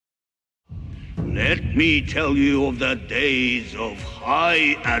Let me tell you of the days of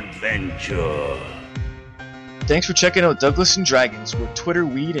high adventure. Thanks for checking out Douglas and Dragons, where Twitter,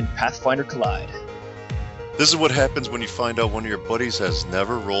 weed, and Pathfinder collide. This is what happens when you find out one of your buddies has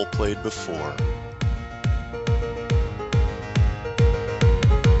never role-played before.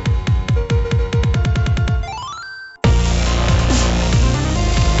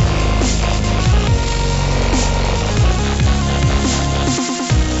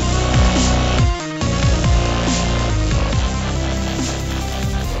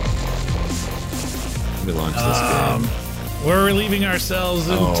 We're relieving ourselves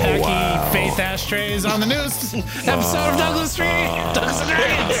in tacky faith ashtrays on the newest episode of Douglas Street. Douglas and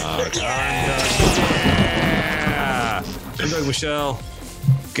Dragons. I'm Doug Michelle.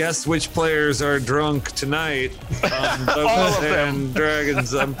 Guess which players are drunk tonight on Douglas and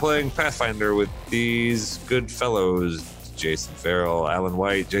Dragons. I'm playing Pathfinder with these good fellows: Jason Farrell, Alan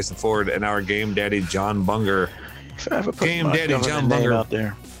White, Jason Ford, and our game daddy John Bunger. Game daddy John Bunger. Out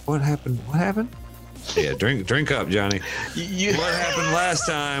there. What happened? What happened? Yeah, drink up, Johnny. What happened last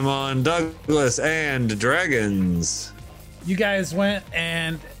time on Douglas and Dragons? You guys went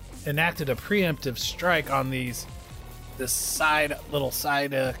and enacted a preemptive strike on this little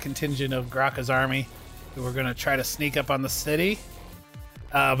side contingent of Graka's army who were going to try to sneak up on the city.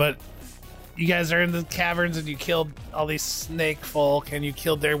 But you guys are in the caverns and you killed all these snake folk and you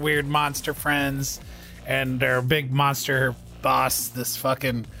killed their weird monster friends and their big monster boss, this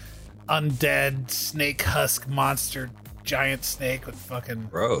fucking undead snake husk monster giant snake with fucking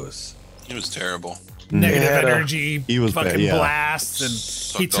gross. He was terrible. Negative energy. He was fucking bad, blasts,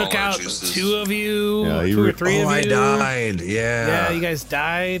 and he took out two of you, two or three of you. I died. Yeah, you guys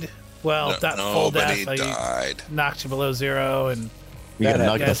died. Well, not full death. Like died. Knocked you below zero, and we got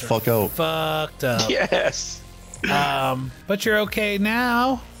knocked the fuck out. Fucked up. Yes. But you're okay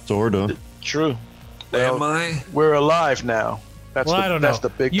now. Sort of. True. Am I? We're alive now. I don't know. That's the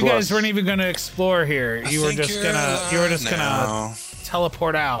big you plus. guys weren't even going to explore here. You were just gonna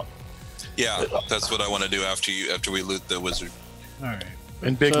teleport out. Yeah, that's what I want to do after we loot the wizard. All right.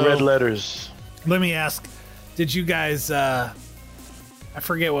 In big red letters. Let me ask: did you guys? I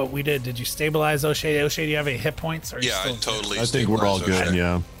forget what we did. Did you stabilize O'Shea? O'Shea, do you have any hit points? Yeah, I totally. I think we're all good.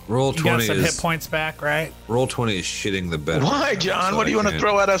 Yeah. Roll 20 you got some hit points back, right? Roll 20 is shitting the bed. Why, John? What do you want to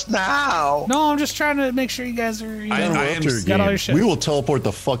throw at us now? No, I'm just trying to make sure you guys are. Got all your shit. We will teleport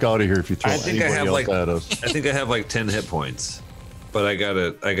the fuck out of here if you throw anybody else at us. I think I have like 10 hit points, but I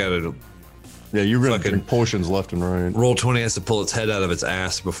gotta. Yeah, you're gonna drink potions left and right. Roll 20 has to pull its head out of its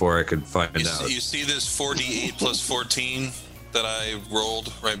ass before I could find out. You see this 4d8 plus 14 that I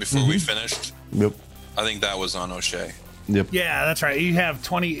rolled right before we finished? Yep. I think that was on O'Shea. Yep. Yeah, that's right. You have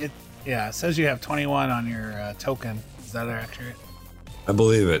 20. It says you have 21 on your token. Is that accurate? I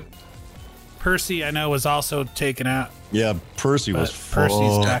believe it. Percy, I know, was also taken out. Yeah, Percy's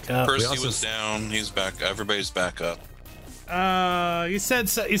back up. Percy was down. He's back. Everybody's back up. You said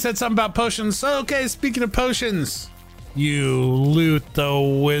something about potions. Okay, speaking of potions, you loot the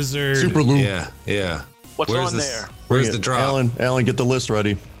wizard. Super loot. Yeah. What's on there? Where's the drop? Alan, get the list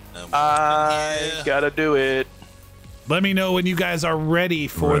ready. I gotta do it. Let me know when you guys are ready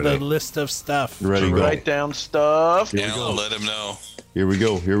for the list of stuff. Ready to go. Write down stuff. Alan, let him know. Here we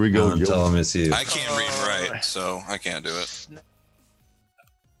go. Tell him it's you. I can't read and write, so I can't do it.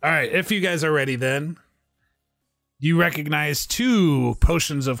 All right, if you guys are ready, then you recognize 2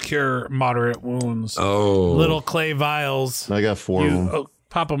 potions of cure moderate wounds. Oh, little clay vials. I got 4 of them.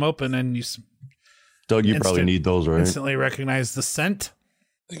 Pop them open, and you. Doug, you probably need those, right? Instantly recognize the scent.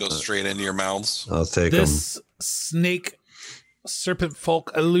 They go straight into your mouths. I'll take them. This snake serpent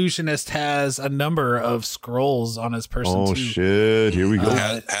folk illusionist has a number of scrolls on his person. Oh too. Shit! Here we go.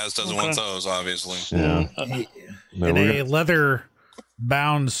 Has doesn't want those, obviously. Yeah. In a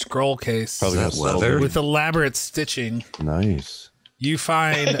leather-bound scroll case. Probably got leather with elaborate stitching. Nice. You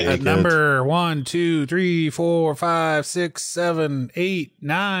find a number 1, 2, 3, 4, 5, 6, 7, 8,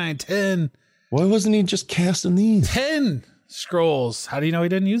 9, 10. Why wasn't he just casting these? 10 scrolls. How do you know he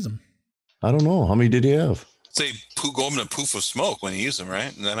didn't use them? I don't know. How many did he have? Say go up in a poof of smoke when you use them,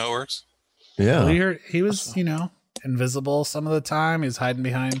 right? Isn't that how it works? Yeah. Well, he was, invisible some of the time. He was hiding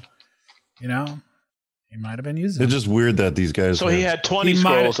behind, he might have been using It's just weird that these guys. So he had 20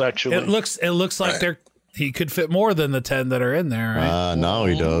 scrolls, actually. It looks like he could fit more than the 10 that are in there, right? Now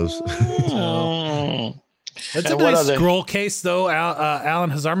he does. It's a nice scroll case, though. Alan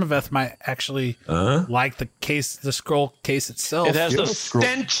Hazarmaveth might actually like the scroll case itself. It has the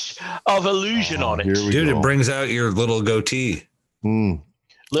stench of illusion on it. Dude, it brings out your little goatee.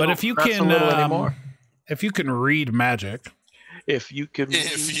 But if you can read magic, If you can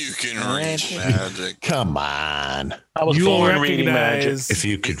read magic. Come on. I was You'll born reading magic. recognize. If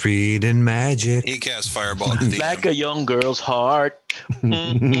you could read in magic. He cast Fireball. To Like a young girl's heart. Okay,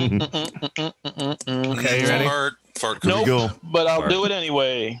 you ready? Fart. Nope, go. but I'll do it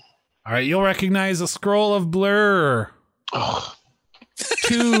anyway. All right, you'll recognize a scroll of blur. Oh,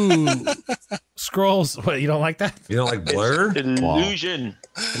 2 scrolls. What, you don't like that? You don't like Blur? illusion.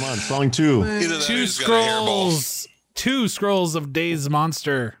 Come on, song 2. Either that or 2 he's got a hairball. scrolls. 2 scrolls of Dazed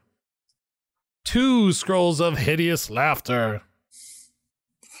Monster. 2 scrolls of Hideous Laughter.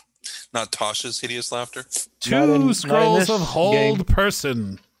 Not Tasha's hideous laughter. 2 scrolls of this Hold game.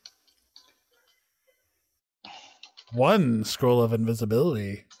 Person. 1 scroll of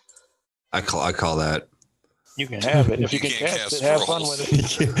Invisibility. I call that. You can have it. If you, You can can't cast it, cast have fun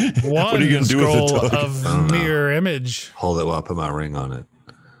scrolls. with it. 1 What are you gonna do with it, scroll Doug? of I don't know. Mirror Image. Hold it while I put my ring on it.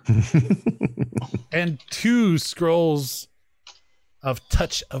 And 2 scrolls of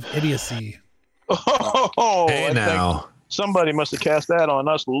Touch of Idiocy. Oh, Hey I think now. somebody must have cast that on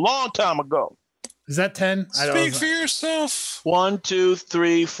us a long time ago. Is that 10? Speak for yourself. 1, 2,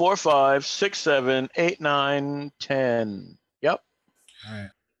 3, 4, 5, 6, 7, 8, 9, 10. Yep. All right.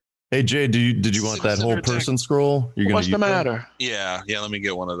 Hey, Jay, did you want that whole person scroll? You're gonna What's the use that? matter? Yeah. Let me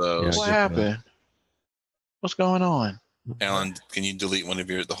get one of those. Yeah, What get happened? What's going on? Alan, can you delete one of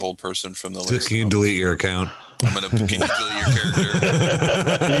the whole person from the So list? can you delete your account? Can you delete your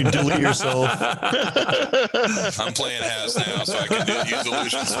character? Can you delete yourself? I'm playing Has now, so I can use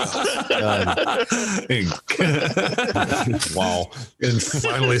illusion spells. Wow. And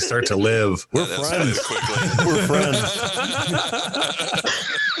finally start to live. We're That's friends. quickly. We're friends.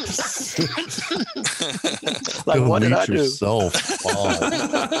 Like, what did I Delete do? yourself. Wow.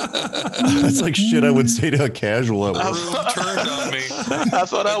 That's like shit I would say to a casual at work. Turned on me. I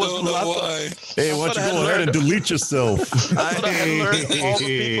thought I was. don't know why. Hey, why don't you go ahead and delete yourself? I thought I had learned all the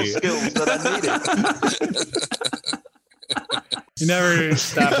people skills that I needed. You never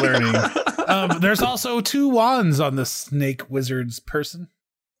stop learning. There's also 2 wands on the Snake Wizard's person.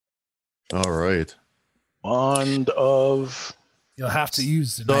 All right. Wand of. You'll have to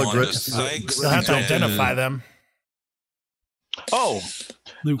use them. Doug, Wand Rick- of Sykes You'll have to and identify them. Oh,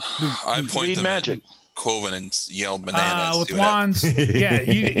 Luke, I point read them magic. at Quoven and yell bananas. with See what happens. wands, yeah,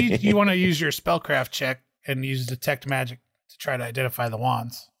 you want to use your spellcraft check and use detect magic to try to identify the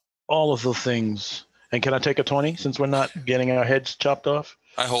wands. All of the things. And can I take a 20 since we're not getting our heads chopped off?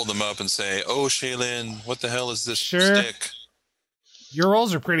 I hold them up and say, "Oh, Shaylin, what the hell is this Sure. stick?" Your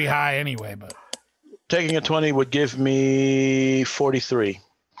rolls are pretty high anyway, but Taking a 20 would give me 43.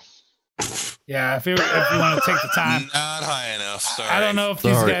 yeah, if you want to take the time. Not high enough. Sorry. I don't know if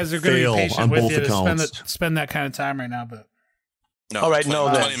these Sorry, guys are going to fail be on patient with both you to accounts. spend that kind of time right now, but No, All right, 20, no,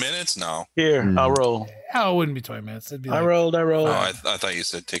 then. 20 minutes? No. Here, Hmm. I'll roll. it wouldn't be 20 minutes. It'd be I like rolled. Oh, I thought you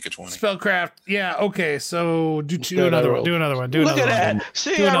said take a 20. spellcraft. Yeah, okay. So do Good, another I one. rolled. Do another one. Do Look another at one. that.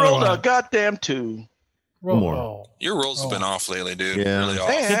 See, Do I another rolled a one. goddamn 2. Roll. More. Oh. Your rolls have been off lately, dude. Yeah. Really off.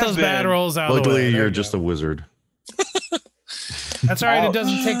 Hey, Get those bad rolls out of the way. Luckily, There you're you just go. a wizard. That's all right. It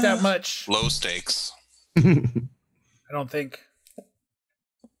doesn't take that much. Low stakes. I don't think.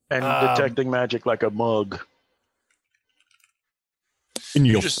 And Um, detecting magic like a mug. In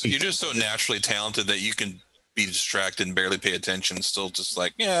your You're face. just so naturally talented that you can be distracted and barely pay attention. Still, just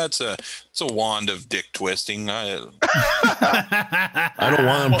like, yeah, it's a wand of dick twisting. I don't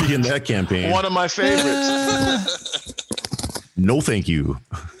want to be in that campaign. One of my favorites. No, thank you.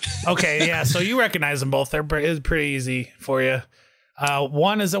 Okay, yeah. So you recognize them both. It's pretty easy for you.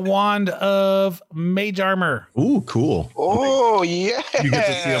 One is a wand of mage armor. Ooh, cool. Oh, yeah. You get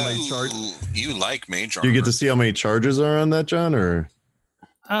to see how many charges. Ooh, you like mage Do you get armor. to see how many charges are on that, John? Or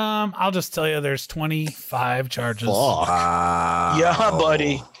I'll just tell you, there's 25 charges. fuck, Yeah,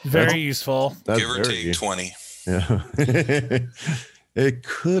 buddy. Very useful. that's Give or very- take 20. Yeah, it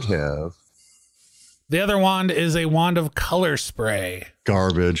could have The other wand is a wand of color spray,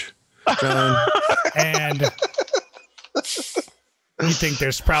 garbage. John, and you think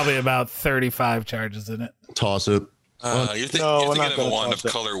there's probably about 35 charges in it. toss it. You're, No, you're we're thinking not of a gonna wand toss of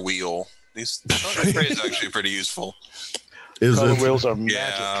it. color wheel. That phrase is actually pretty useful. Is Color it? wheels are magic.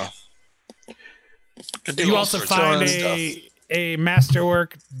 Yeah. Could do You all also sorts of find fun stuff. a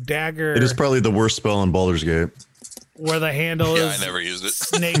masterwork dagger It is probably the worst spell in Baldur's Gate. where the handle Yeah, I is never used it.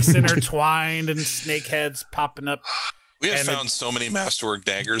 snakes intertwined and snake heads popping up. We have and found so many masterwork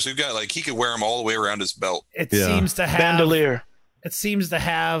daggers. We've got he could wear them all the way around his belt. It Yeah. seems to have Bandolier. It seems to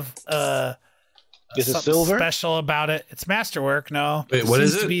have Is it something silver? special about it. It's masterwork. No, Wait, what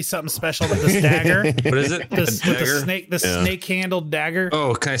seems is to it? be something special with this dagger. What is it? This, A with the dagger? snake, the Yeah. snake-handled dagger.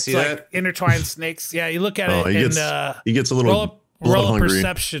 Oh, can I see It's that? like intertwined snakes. Yeah, you look at Oh, it he and gets he gets a little Roll a hungry.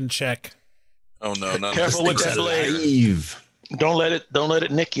 perception check. Oh no, not Careful with that blade. Eve. Don't let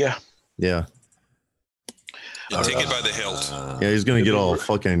it nick you. Yeah. You take it by the hilt. Yeah, he's gonna get all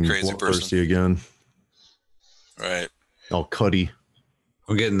fucking Crazy bloodthirsty again. Right. All cutty.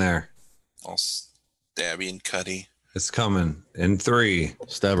 I'm getting there. All stabby and cutty. It's coming in 3.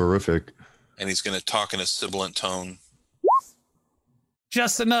 Staberific. And he's going to talk in a sibilant tone.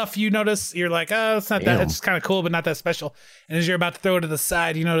 Just enough. You notice, you're like, oh, it's not that, Damn. it's kind of cool, but not that special. And as you're about to throw it to the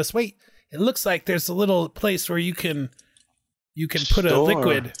side, you notice, wait, it looks like there's a little place where you can put a Store.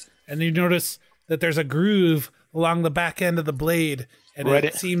 liquid. And you notice that there's a groove along the back end of the blade. And Right.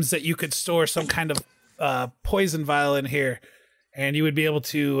 it seems that you could store some kind of poison vial in here. And you would be able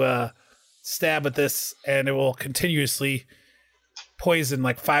to stab at this, and it will continuously poison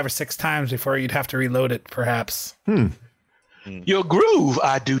like 5 or 6 times before you'd have to reload it, perhaps. Your groove,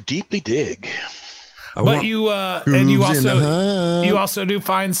 I do deeply dig. But you also do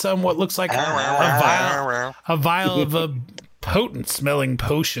find some what looks like a vial of a potent smelling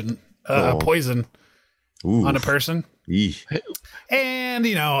potion, poison on a person. Eesh. And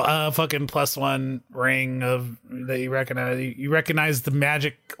a fucking +1 ring of that you recognize. You recognize the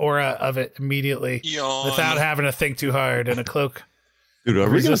magic aura of it immediately without having to think too hard. And a cloak Dude, are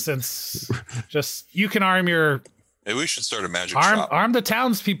of we gonna, resistance. Just you can arm your Maybe we should start a magic shop. arm the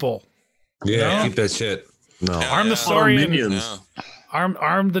townspeople. Yeah, keep that shit. no. Arm the Our Saurian. minions. Yeah.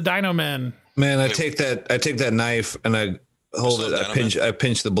 Arm the Dino Men. Man, I take that knife and I hold What's it. up, I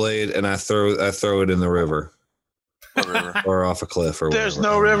pinch the blade and I throw it in the river Whatever. or off a cliff or There's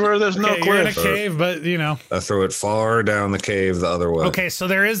whatever. no river. There's no Okay, you're in a cliff. cave, but I throw it far down the cave the other way. Okay, so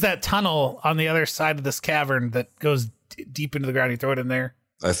there is that tunnel on the other side of this cavern that goes deep into the ground. You throw it in there.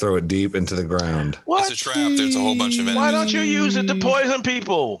 I throw it deep into the ground. What? It's a trap. There's a whole bunch of enemies. Why don't you use it to poison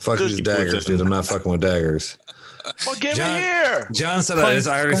people? Fuck Just these daggers, poison. dude. I'm not fucking with daggers. Well, give John- me here. John said I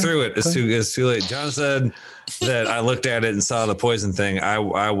already threw it. It's too late. John said that I looked at it and saw the poison thing. I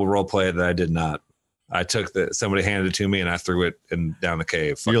will role play it that I did not. I took somebody handed it to me and I threw it down the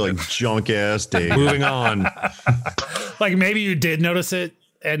cave. Fuck You're it. like junk ass Dave. Moving on. Like maybe you did notice it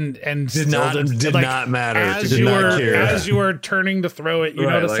and Did not matter. As Did you not were care. as you were turning to throw it, you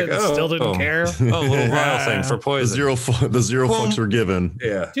Right, noticed like, it and still didn't care. Oh, little vial thing for The poison. zero fucks were given.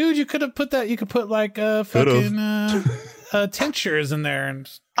 Yeah. Dude, you could have put that. You could put like tinctures in there and.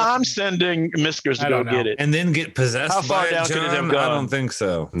 I'm sending Miskers to I go don't know. get it. And then get possessed How far by down it, could it have John? gone? I don't think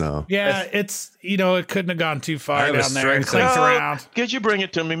so. No. Yeah, it's it couldn't have gone too I far have a down there. It strength clicked No, around. Could you bring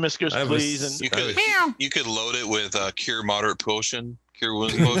it to me, Miskers, I have a please? s- And You could load it with cure moderate potion, cure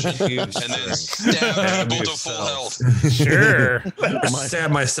wounds potion, Huge and then strength. stab people to full health. Sure.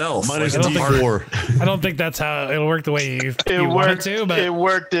 Stab myself. Minus Like, a D4. I don't think that's how it'll work the way you it want it worked. to, but It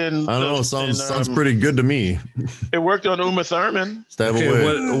worked in. I don't know. Sounds pretty good to me. It worked on Uma Thurman. Stab Okay,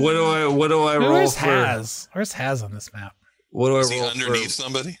 away. what do I roll where's for? Haz? Where's Haz on this map? What do I Is he roll underneath for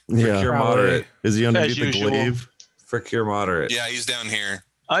somebody? Yeah. cure Probably. moderate? Is he underneath the usual. glaive? For cure moderate. Yeah, he's down here.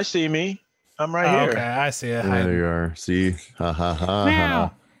 I see me. I'm right Oh, here. okay, I see it. There you are. See? Ha ha ha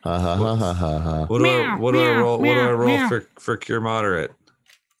Meow. ha. Ha ha ha ha ha ha. What do I roll? What do I roll meow. for cure moderate?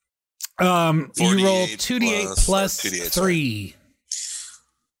 You roll 48 2d8 plus 2d8, 3.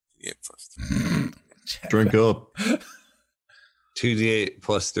 Yeah, plus- Drink up. 2d8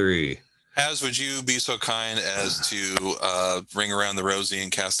 plus 3. As would you be so kind as to ring around the Rosie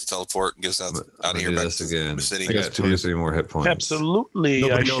and cast a teleport and get us out of I'm here gonna do back this to again. the city? I got 23 more hit points. Absolutely.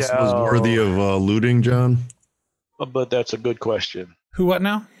 Nobody I else shall. was worthy of looting, John? But that's a good question. Who what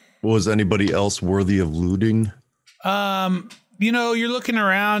now? Was anybody else worthy of looting? You're looking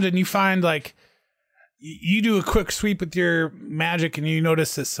around and you find like you do a quick sweep with your magic and you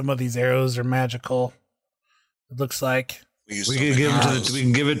notice that some of these arrows are magical. It looks like. use We so can many give them arrows. we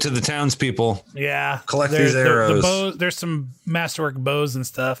can give it to the townspeople. Yeah. Collect There's these the arrows. bows, there's some masterwork bows and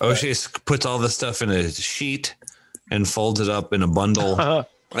stuff. but- O'Shea puts all this stuff in a sheet and folds it up in a bundle What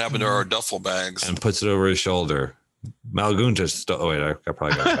happened to our duffel bags? and puts it over his shoulder. Malgunta oh wait, I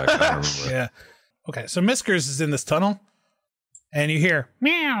probably got it back. I don't remember. Yeah. Okay, so Miskers is in this tunnel, and you hear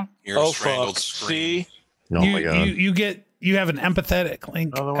meow. You're a Oh strangled fuck! scream. See, Oh you, my god. you have an empathetic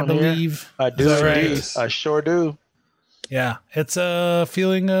link, Another I one here? believe. I do. Is that indeed. right? I sure do. Yeah, it's a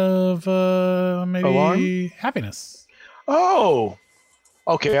feeling of maybe Alarm? happiness. Oh,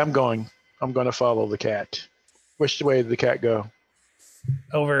 okay. I'm going to follow the cat. Which way did the cat go?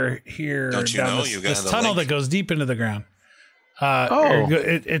 Over here, Don't you down know this, you got this the tunnel link? that goes deep into the ground. Oh.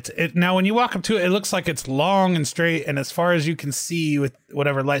 It now when you walk up to it, it looks like it's long and straight, and as far as you can see with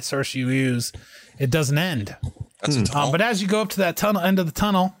whatever light source you use, it doesn't end. That's a tunnel. But as you go up to that tunnel, end of the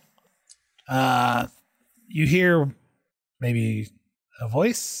tunnel, you hear maybe a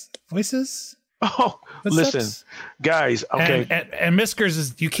voices. Oh, listen, guys. Okay, and Miskers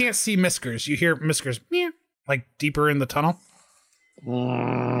is you can't see Miskers. You hear Miskers meow, like deeper in the tunnel.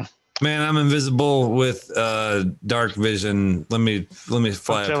 Man, I'm invisible with dark vision. Let me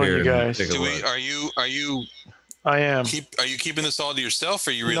fly up here. You guys. And take a look. Are you? I am. Are you keeping this all to yourself, or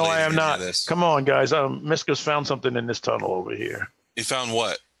are you really? No, I am not. Come on, guys. Miska's found something in this tunnel over here. You found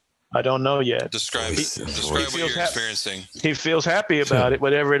what? I don't know yet. Describe what you're experiencing. He feels happy about it,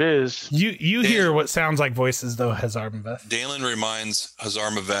 whatever it is. You hear what sounds like voices, though, Hazarmaveth. Dalen reminds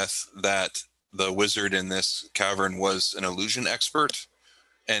Hazarmaveth that the wizard in this cavern was an illusion expert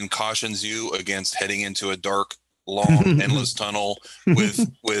and cautions you against heading into a dark, long, endless tunnel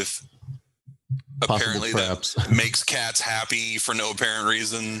with apparently that makes cats happy for no apparent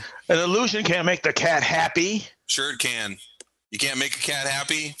reason. An illusion can't make the cat happy. Sure it can. You can't make a cat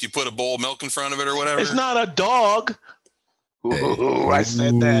happy if you put a bowl of milk in front of it or whatever. It's not a dog. Ooh, I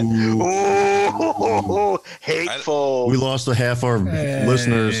said that. Ooh, hateful. We lost a half our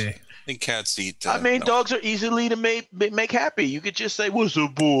listeners. I think cats eat. Dogs are easily to make happy. You could just say, "What's a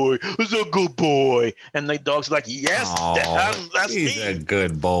boy? What's a good boy?" And the dog's like, "Yes, that's he's me. a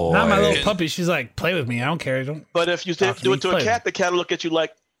good boy." Not my little puppy. She's like, "Play with me. I don't care." But if you do it to a cat, the cat will look at you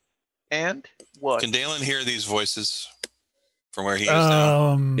like, "And what?" Can Dalen hear these voices from where he is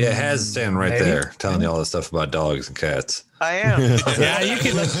now? Yeah, Haz standing right there, telling you all this stuff about dogs and cats. I am. Yeah, you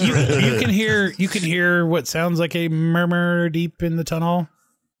can hear what sounds like a murmur deep in the tunnel.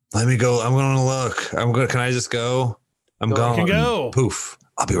 Let me go. I'm going to look. Can I just go? I'm going. You can go. Poof.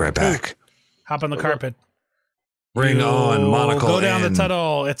 I'll be right back. Hop on the carpet. Bring on monocle. Go down the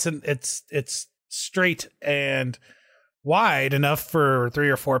tunnel. It's straight and wide enough for 3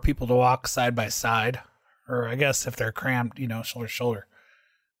 or 4 people to walk side by side, or I guess if they're crammed, shoulder to shoulder.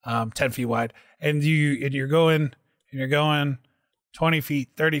 10 feet wide, and you're going 20 feet,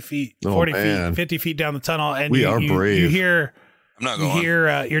 30 feet, 40 feet, 50 feet down the tunnel, and we are brave. You hear. I'm not going. You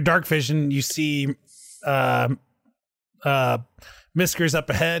hear your dark vision. You see Miskers up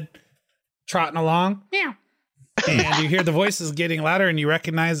ahead, trotting along. Meow. And you hear the voices getting louder, and you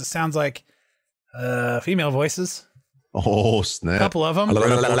recognize it sounds like female voices. Oh snap! A couple of them.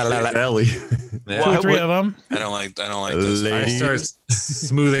 Ellie. 2 or 3 of them. I don't like this. I start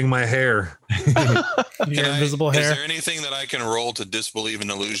smoothing my hair. Your invisible hair. Is there anything that I can roll to disbelieve an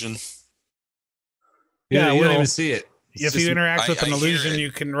illusion? Yeah, you don't even see it. If you interact with an illusion,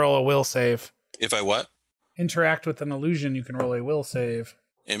 you can roll a will save. If I what? Interact with an illusion, you can roll a will save.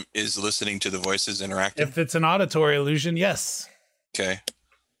 Is listening to the voices interactive? If it's an auditory illusion, yes. Okay.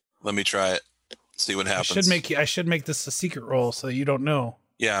 Let me try it. See what happens. I should make this a secret roll so you don't know.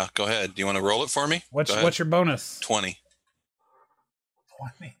 Yeah, go ahead. Do you want to roll it for me? What's your bonus? 20.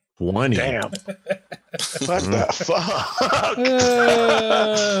 20. Damn. What the fuck?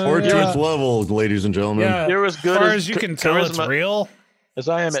 14th level, ladies and gentlemen. Yeah. You're as good as you can tell it's real as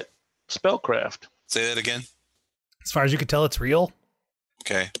I am at spellcraft. Say that again. As far as you can tell, it's real.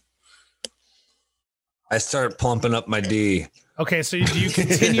 Okay. I start plumping up my D. Okay, so do you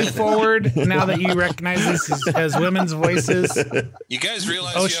continue forward now that you recognize this as women's voices? You guys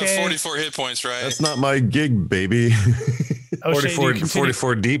realize you have 44 hit points, right? That's not my gig, baby.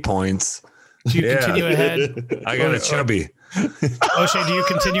 44 D points. Do you continue ahead? I got a chubby. O'Shea, do you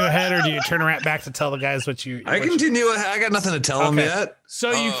continue ahead or do you turn around back to tell the guys what you... I continue ahead. I got nothing to tell them yet.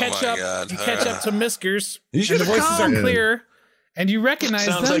 So you catch up. You catch up to Miskers. And the voices are clear. And you recognize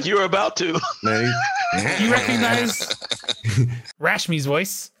Sounds like you were about to. You recognize Rashmi's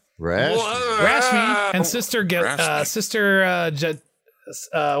voice. Rashmi and Sister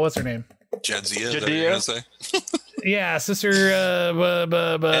what's her name? Jadzia. Yeah, Sister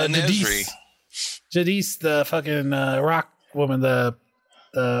Jadis. Jadis, the fucking rock woman, the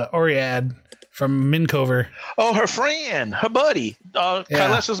Oriad from Mincover. Oh, her friend, her buddy,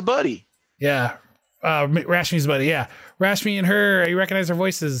 Kylessa's buddy. Yeah, Rashmi's buddy. Yeah, Rashmi and her. You recognize their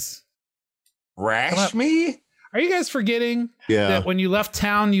voices? Rashmi? Are you guys forgetting that when you left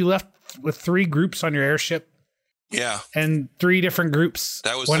town, you left with 3 groups on your airship? Yeah. And 3 different groups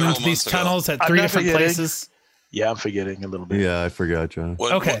went into these tunnels at 3 different places. Yeah, I'm forgetting a little bit. Yeah, I forgot, John.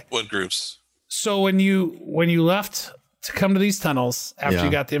 What groups? So when you left to come to these tunnels after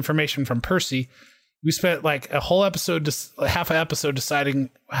you got the information from Percy, we spent like a whole episode, half an episode deciding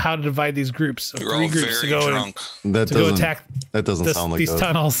how to divide these groups. We were 3 groups to go attack. That doesn't sound like these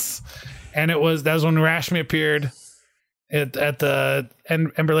tunnels. And that was when Rashmi appeared at the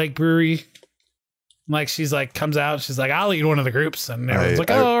Ember Lake Brewery. Like she's like comes out, she's like, I'll lead one of the groups, and everyone's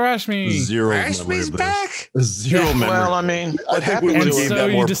like, oh, Rashmi. Rashmi's back. Zero memory. Well, I mean, what happened? And so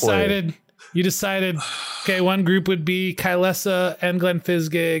you decided you decided, okay, one group would be Kylesa and Glen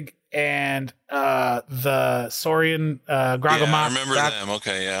Fizgig and the Saurian Grogomok. Yeah, I remember them.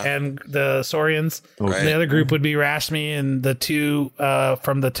 Okay, yeah. And the Saurians. Okay. The other group would be Rashmi and the two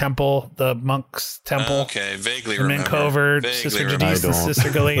from the temple, the monks' temple. Okay, vaguely From remember. Mincover, Vaguely Sister remember. Jadis and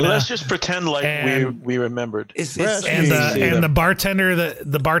Sister Galena. Let's just pretend like And- we remembered. It's and the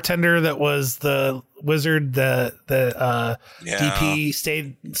bartender that was the wizard, the DP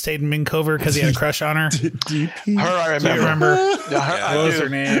stayed in Mincover because he had a crush on her. Her, I Do you remember. remember? Yeah, her, What was I do. her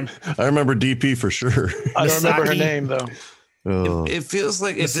name? I remember DP for sure. I don't remember her Misaki? name though. It feels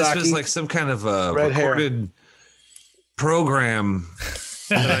like if this was Misaki? like some kind of a Red hair. recorded program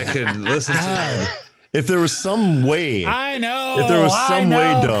that I could listen to. If there was some way, I know. if there was I some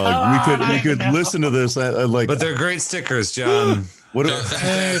way, know, Doug, come we could on, listen to this. Like, But they're great stickers, John. what?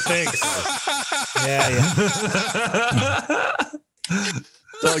 Thanks. Yeah.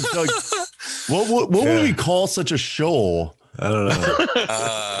 Doug, what would we call such a show? I don't know.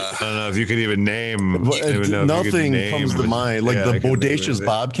 I don't know if you could even name. But, I don't even know if you could nothing name comes to it. mind. Like Yeah, the I couldn't think Bodacious of it.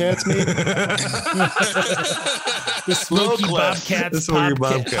 Bobcats, maybe. The Smoky Bobcats The Smoky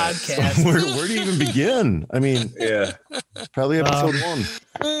Bobcats Bobcats. podcast. Where do you even begin? I mean, Yeah. probably episode one.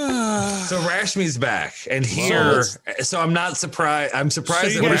 So Rashmi's back, and here. So I'm not surprised. I'm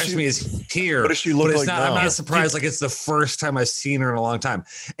surprised So that you- Rashmi is here. what does she look but it's like not, now? I'm not surprised. Like it's the first time I've seen her in a long time.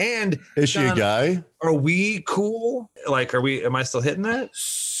 And Is she a John, guy? Are we cool? Like, are we? Am I still hitting that?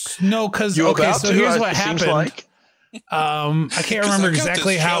 No, because You okay. about So to, here's it what seems happened. like. I can't 'Cause remember I got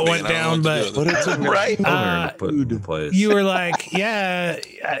exactly this how it chubby went and I don't know down, what to do but with it. But it's a Right. Put in place. you were like, yeah,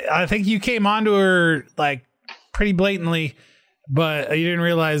 I think you came onto her like pretty blatantly, but you didn't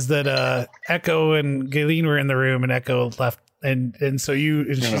realize that Echo and Galen were in the room, and Echo left, and so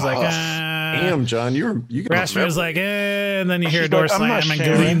she's like, Damn, John, you got Rashmi was like, and then you hear a She's door like, I'm slam, not and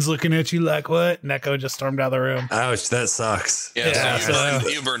sharing. Galen's looking at you like, what? And Echo just stormed out of the room. Ouch, that sucks. Yeah, Yeah, so so-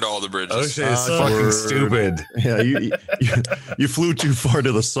 you burned all the bridges. O'Shea is Ah, fucking word. stupid. Yeah, you flew too far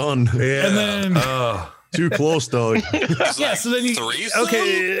to the sun. Yeah. And then- oh, Too close, Doug. It's Yeah, like so then you 3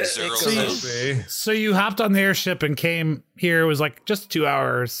 okay. zero, So you, zero. so you hopped on the airship and came here. It was like just 2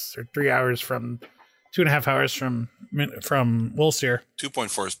 hours or 3 hours from 2.5 hours from Wolsir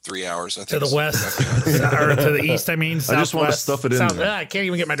 2.4 is 3 hours. I think to the it's- west or to the east. I mean, I just want to southwest, stuff it in south, there. I can't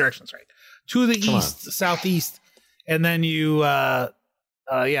even get my directions right. To the east, southeast, and then you, the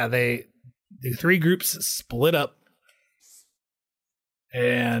three groups split up,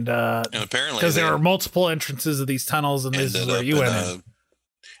 and And apparently, because there are multiple entrances of these tunnels, and this is ended where up you in went a- in.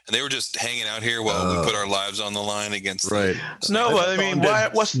 and they were just hanging out here while we put our lives on the line against the- Right. No, but I mean, why?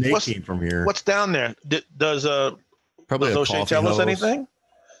 What's Snake came from here? what's down there? Does Probably a O'Shea coffee tell us house. anything?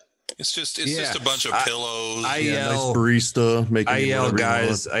 It's just Yeah. a bunch of I- pillows. I Yeah, nice yell, barista making. I you yell, whatever you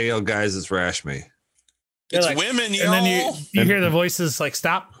guys. I yell, guys. It's Rashmi. it's Like- women, And then y'all. you hear the voices like,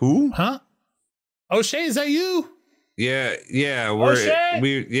 "Stop, want. Who? huh? O'Shea, is that you?" Yeah.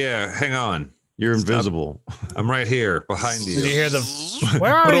 O'Shea? Hang on. You're invisible. I'm right here behind Did you you. hear the?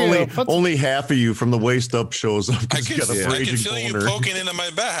 Where are But you? only What's- only half of you from the waist up shows up I because you can, got a I can raging feel you boner. poking into my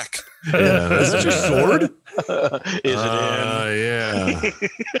back. Yeah, is that your sword? Is it in? Yeah.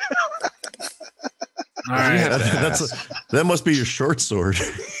 All right. That must be your short sword. Shut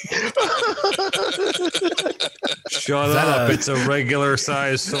Is that up. a- It's a regular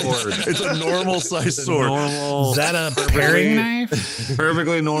size sword. It's a normal size It's a sword. normal, Is that a paring knife?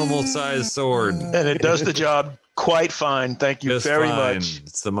 perfectly normal size sword. And it does the job quite fine. Thank you Just very fine. much.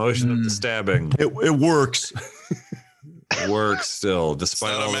 It's the motion of the stabbing. It works. It works still, It's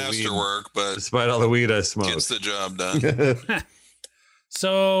despite not all a the weed. masterwork, but Despite all the weed I smoke. gets the job done.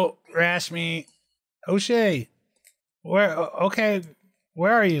 So Rashmi, O'Shea, where? Okay,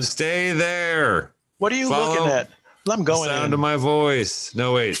 where are you? Stay there. What are you Follow looking at? I'm The going sound in. of my voice.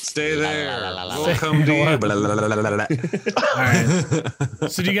 No, wait. Stay there. We'll come to you. Blah, blah, blah, blah, blah. All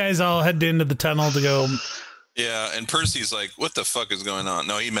right. So do you guys all head into the tunnel to go? Yeah, and Percy's like, "What the fuck is going on?"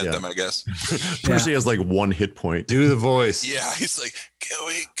 No, he meant Yeah. them, I guess. Percy has like one hit point. Do the voice. Yeah, he's like, "Can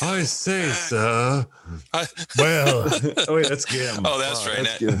we go I say, back?" sir. Well, Oh, wait, that's Gim. Oh, that's right.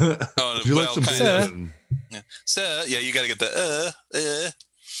 That's That- good. oh, Would you like well, some kind of. bacon? So, yeah, you got to get the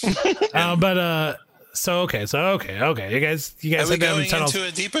so okay. You guys Are we head down the going tunnel, into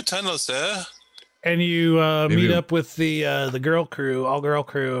a deeper tunnel, sir? and you Maybe- meet up with the girl crew, all girl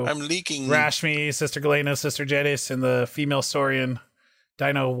crew. I'm leaking. Rashmi, Sister Galena, Sister Jedis, and the female Saurian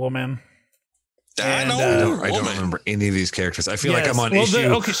Dino woman. Dino and, I don't woman. remember any of these characters. I feel like Yes. I'm on well, issue.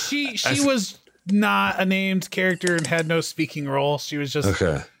 okay, she was not a named character and had no speaking role. She was just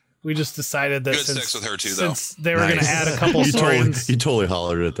Okay. We just decided that You had since, sex with her too, though. since they were going to add a couple Saurians, You totally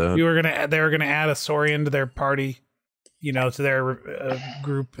hollered at that. they were going to add a Saurian to their party, to their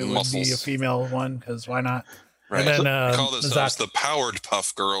group. It would be a Muscles. female one because why not? Right. And then We call themselves Zach- the Powered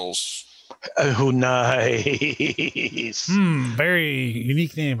Puff Girls. Oh, nice. Very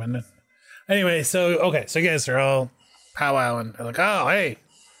unique name. And anyway, so you guys are all powwowing. They're like, oh, hey,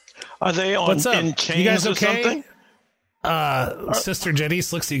 Are they on what's up? in chains You guys or okay? something? Sister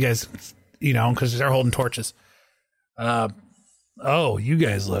Janice looks at you guys, because they're holding torches. Oh, you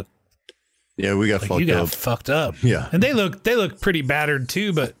guys look Yeah, we got like fucked you got up. fucked up. Yeah. And they look pretty battered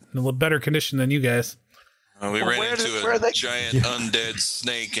too, but in a little better condition than you guys. We Well, ran where into did- where are a they- giant undead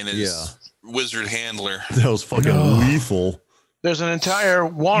snake and his wizard handler. That was fucking lethal. There's an entire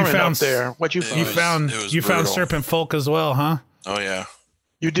warren found- up there. What you It found? was You found brutal. serpent folk as well, huh? Oh yeah.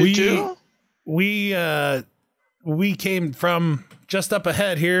 You did too? We came from just up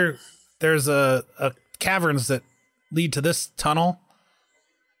ahead here. There's a caverns that lead to this tunnel.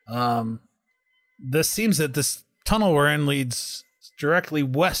 This seems that this tunnel we're in leads directly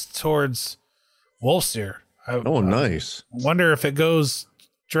west towards Wolfseer. Oh, nice. Wonder if it goes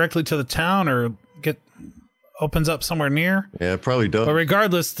directly to the town or opens up somewhere near. Yeah, it probably does. But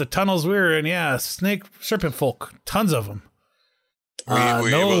regardless, the tunnels we were in, serpent folk, tons of them. Were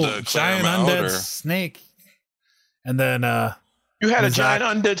you able to clear giant them out, undead or- snake. And then You had a Zach-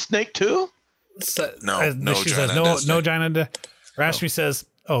 giant undead snake too? No she giant says undead no snake. giant undead. Rashmi says,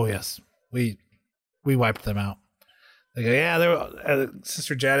 "Oh yes, we wiped them out." They go, "Yeah."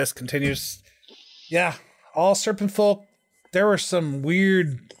 Sister Jadis continues, "Yeah, all serpent folk. There were some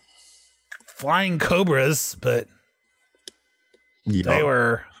weird flying cobras, but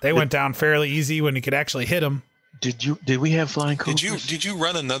Yeah. they went down fairly easy when you could actually hit them." Did we have flying cobras? Did you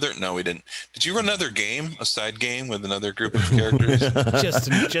run another? No, we didn't. Did you run another game, a side game with another group of characters?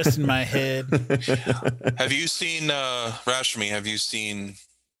 just in my head. Have you seen Rashmi? Have you seen?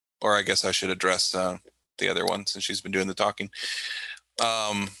 Or I guess I should address the other one since she's been doing the talking.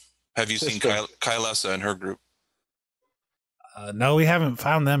 Have you seen Sister. Kylessa and her group? No, we haven't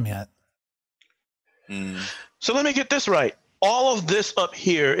found them yet. So let me get this right. All of this up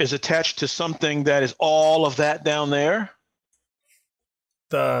here is attached to something that is all of that down there?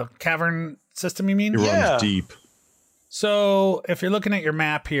 The cavern system, you mean? It Yeah. runs deep. So if you're looking at your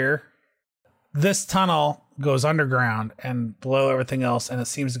map here, this tunnel goes underground and below everything else, and it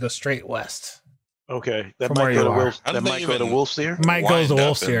seems to go straight west. Okay. That From might where go you to are. Wolf. How That did they might go to even Wolfseer. Might go to wind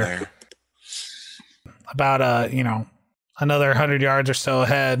up Wolfseer. in there? About another 100 yards or so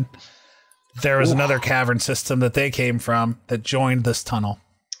ahead, there was another cavern system that they came from that joined this tunnel.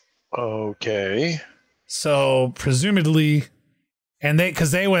 Okay. So presumably, and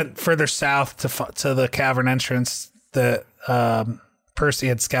because they went further south to the cavern entrance that Percy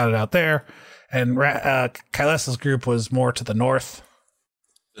had scouted out there, and Kylessa's group was more to the north.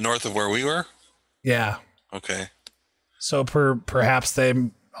 The north of where we were? Yeah. Okay. So perhaps they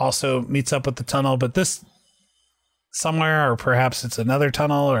also meets up with the tunnel, but this somewhere, or perhaps it's another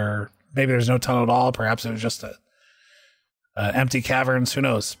tunnel, or maybe there's no tunnel at all. Perhaps it was just an empty caverns. Who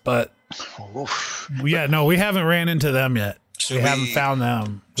knows? But yeah, no, we haven't ran into them yet. We haven't found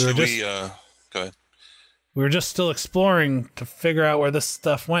them. We were just go ahead. we were just still exploring to figure out where this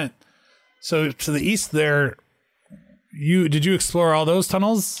stuff went. So to the east there, did you explore all those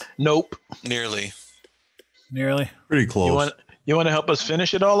tunnels? Nope. Nearly. Nearly. Pretty close. You want to help us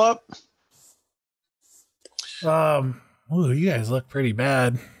finish it all up? Ooh, you guys look pretty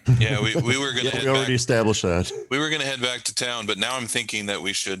bad. Yeah, we were gonna Yeah, head we already back. established that. We were gonna head back to town, but now I'm thinking that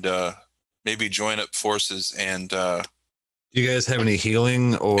we should maybe join up forces and Do you guys have any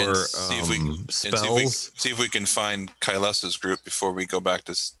healing or and see if we spells? see if we can find Kylessa's group before we go back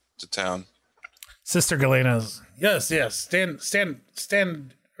to town. Sister Galena's. Yes.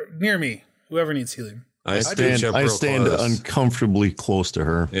 Stand near me. Whoever needs healing. I stand uncomfortably close to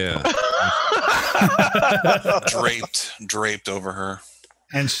her. Yeah. draped over her.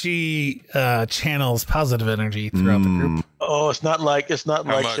 And she channels positive energy throughout the group. Oh, it's not like much?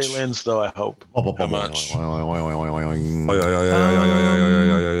 Shaylin's though, I hope. How much?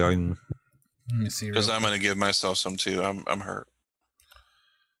 Let me see. Because I'm gonna give myself some too. I'm hurt,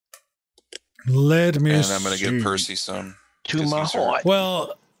 Let me and I'm gonna see. give Percy some. To 'cause my he's hurt. heart.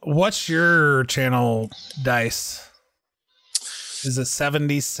 Well, what's your channel dice? Is it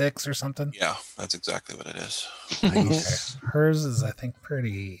 76 or something? Yeah, that's exactly what it is. Nice. Hers is, I think,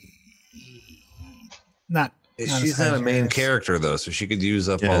 pretty. Not. She's not a main character though, so she could use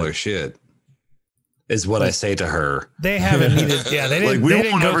up Yeah. all her shit. Is what I say to her. They haven't needed. Yeah, they didn't. They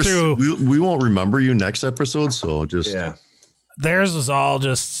didn't go through. We won't remember you next episode, so just Yeah. Theirs was all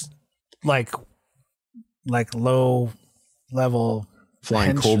just like low level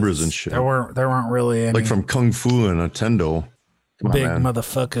Flying henches. cobras and shit. There weren't really any Like from Kung Fu and Nintendo. Come big on, man.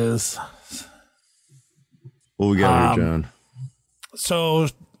 motherfuckers. What we got here, John? So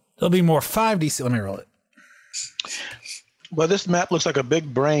there'll be more 5D. Let me roll it. Well, this map looks like a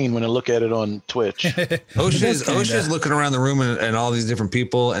big brain when I look at it on Twitch. Osha's looking around the room and all these different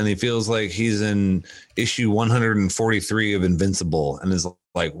people, and he feels like he's in issue 143 of Invincible, and is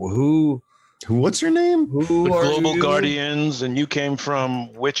like, who? What's your name? Who The are Global you? Guardians, and you came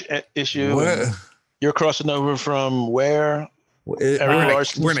from which issue? What? You're crossing over from where? We're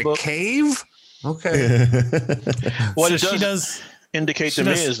in a cave? Okay. What So it she does indicate to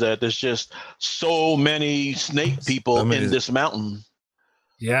me is that there's just so many snake people in this mountain.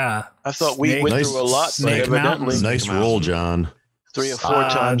 Yeah. I thought we went through a lot, but evidently. Nice roll, John. 3 or 4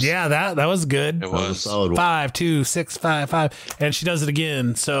 times. Yeah, that was good. It was a solid one. 5, 2, 6, 5, 5, and she does it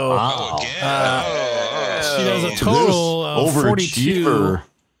again. So she does a total of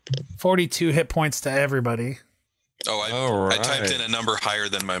 42 hit points to everybody. I typed in a number higher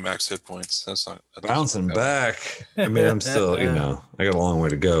than my max hit points. That's not Bouncing back. I mean, I'm still, I got a long way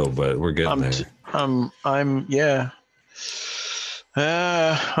to go, but we're getting there. I'm good.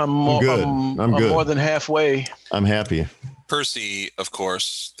 I'm good. more than halfway. I'm happy. Percy, of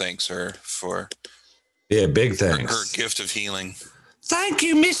course, thanks her for big thanks. her gift of healing. Thank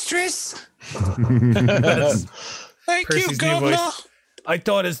you, mistress. Thank Percy's you, new Governor. voice. I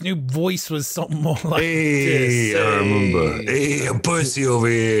thought his new voice was something more like Hey, this. I remember. Hey, I'm Percy over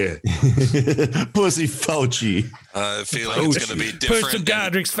here. Pussy Fauci. I feel like it's going to be different. Percy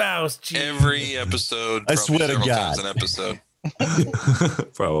Godric's Faust. Gee. Every episode. I swear to several God. times an episode.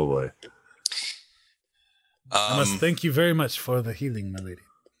 Probably. I must thank you very much for the healing, my lady.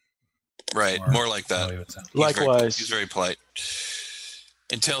 Right, Or more like that. Likewise. He's very polite.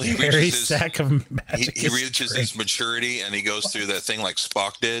 Until he Very reaches sack of magic. he reaches his maturity and he goes through that thing like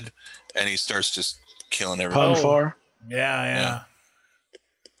Spock did, and he starts just killing everybody. Far. Yeah.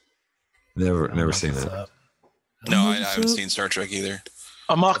 Never seen that. Up. No, I haven't seen Star Trek either.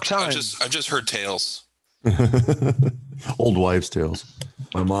 Amok time. I've just heard tales. Old wives' tales.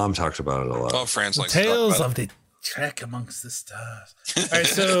 My mom talks about it a lot. Oh, France likes to Tales talk of about the Trek amongst the stars. All right,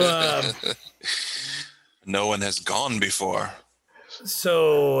 so it. No one has gone before.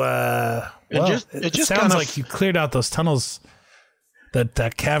 It it just sounds kind of- like you cleared out those tunnels,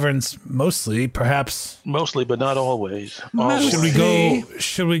 that caverns mostly, perhaps. Mostly, but not always.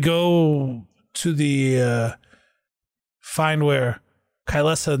 Should we go to the find where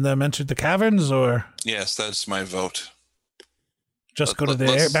Kylesa and them entered the caverns, or Yes, that's my vote. just go to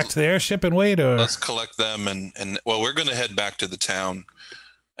back to the airship and wait, or Let's collect them and well, we're going to head back to the town,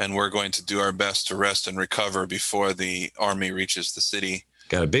 and we're going to do our best to rest and recover before the army reaches the city.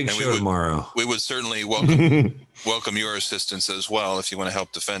 Got a big show tomorrow. We would certainly welcome your assistance as well if you want to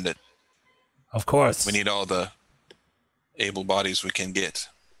help defend it. of course. We need all the able bodies we can get.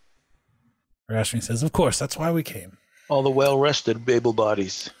 Rashmi says, of course, that's why we came. All the well-rested able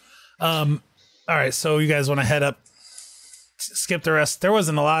bodies. All right, so you guys want to head up, skip the rest. There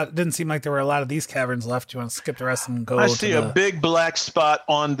wasn't a lot. Didn't seem like there were a lot of these caverns left. You want to skip the rest and go? I see a big black spot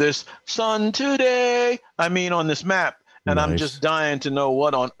on this sun today. On this map. And I'm just dying to know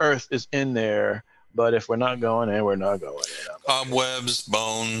what on earth is in there. But if we're not going in, we're not going in. Cobwebs,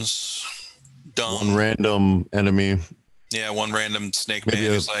 bones, dung. One random enemy. Yeah, one random snake Maybe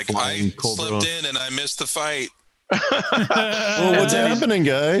man a who's like, I flying cobra. slipped in and I missed the fight. Well, what's happening,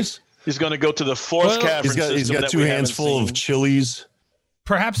 guys? He's going to go to the fourth cavern. He's got 2 hands full of chilies.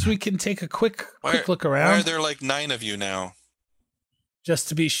 Perhaps we can take a quick look Why are around, there like 9 of you now? just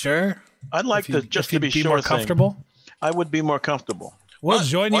to be sure. I'd like to just to be sure. more comfortable. I would be more comfortable. We'll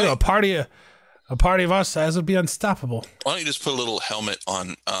join you. A party of our size would be unstoppable. Why don't you just put a little helmet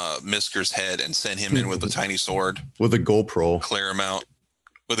on Misker's head and send him in with a tiny sword? With a GoPro. Clear him out.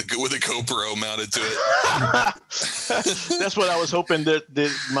 With a GoPro mounted to it. That's what I was hoping that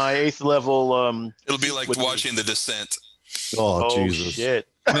my 8th level. It'll be like watching The Descent. Oh, Jesus. Shit.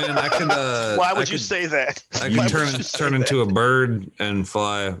 Man, I can. Why would you say that? I can turn into a bird and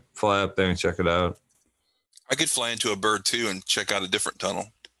fly up there and check it out. I could fly into a bird too and check out a different tunnel.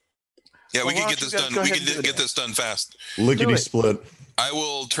 Yeah, we Well, could get this done. We could get this done fast. Lickety split. I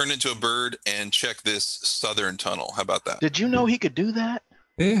will turn into a bird and check this southern tunnel. How about that? Did you know he could do that?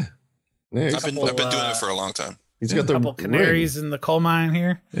 Yeah. I've been doing it for a long time. He's got a couple canaries in the coal mine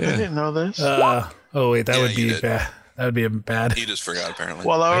here. I didn't know this. Oh wait, that would be bad. That would be bad. He just forgot, apparently.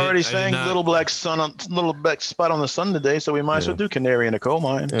 Well, I already sang little black spot on the sun today, so we might as well do Canary in a Coal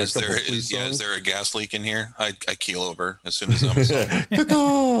Mine. Yeah, is there a gas leak in here? I keel over as soon as I'm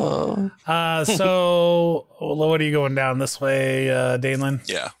So what are you going down this way, Danelin?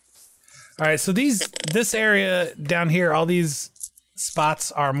 Yeah. All right, so this area down here, all these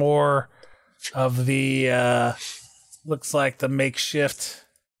spots are more of the looks like the makeshift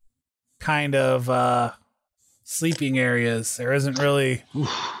kind of sleeping areas. There isn't really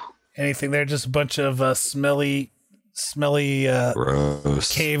anything there, just a bunch of smelly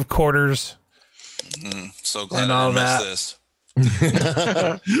cave quarters. So glad I missed this.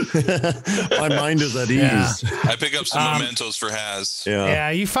 My mind is at ease. I pick up some mementos for Haz. Yeah,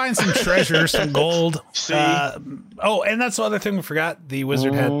 you find some treasure, some gold. And that's the other thing we forgot. The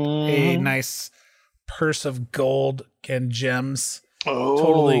wizard had a nice purse of gold and gems,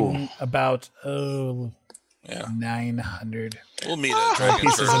 totaling about 900. We'll meet at Dragon's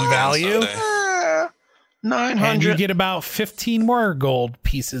pieces in value. 900. And you get about 15 more gold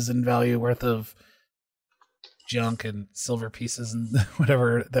pieces in value worth of junk and silver pieces and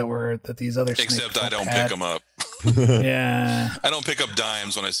whatever that these other except I don't pick them up. Yeah, I don't pick up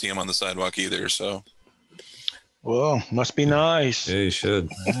dimes when I see them on the sidewalk either. So, well, must be nice. Yeah, you should.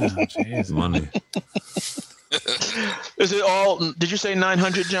 Money. Is it all? Did you say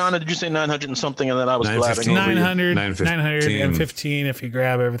 900, John, or did you say 900 and something? And then I was blabbing over 915 if you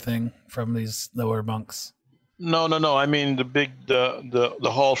grab everything from these lower bunks. No. I mean the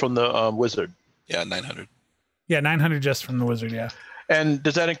haul from the wizard. Yeah, 900. Yeah, 900 just from the wizard. Yeah. And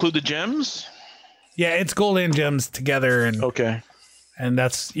does that include the gems? Yeah, it's gold and gems together. And okay. And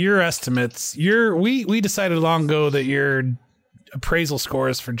that's your estimates. We decided long ago that your appraisal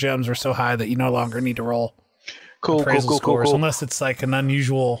scores for gems were so high that you no longer need to roll. Cool. Unless it's like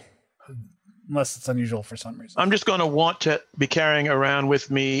unless it's unusual for some reason. I'm just going to want to be carrying around with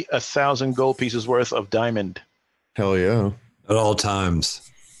me 1,000 gold pieces worth of diamond. Hell yeah! At all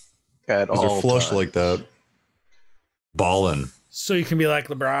times. At all times. They're flush like that. Ballin'. So you can be like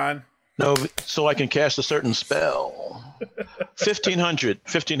LeBron. No, so I can cast a certain spell. 1,500,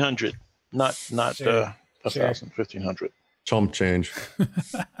 not sure. 1,000. 1,500. Chump change.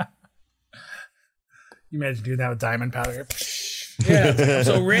 You imagine doing that with diamond powder. Yeah, I'm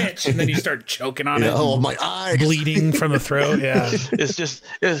so rich, and then you start choking on it. Oh, my eyes, bleeding from the throat. Yeah,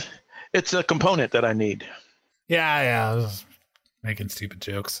 it's a component that I need. Yeah. I was making stupid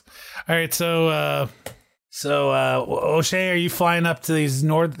jokes. All right, so O'Shea, are you flying up to these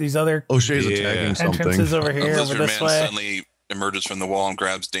other O'Shea's attacking entrances something over here, over this way? Suddenly emerges from the wall and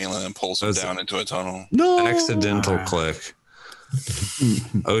grabs Dalen and pulls him down into a tunnel. No accidental click.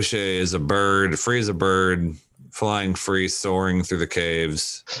 O'Shea is a bird, free as a bird, flying free, soaring through the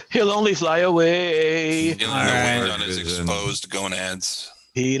caves. He'll only fly away. Feeling the wind on his exposed gonads.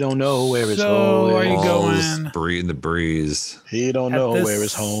 He don't know where his home is. So are you going? Breathe the breeze. He don't know where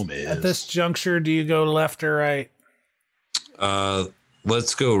his home is. At this juncture, do you go left or right?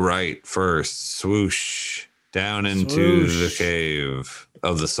 Let's go right first. Swoosh down into the cave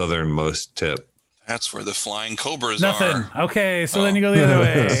of the southernmost tip. That's where the flying cobras Nothing. are. Okay, so then you go the other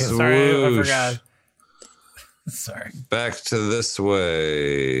way. Sorry, I forgot. Sorry. Back to this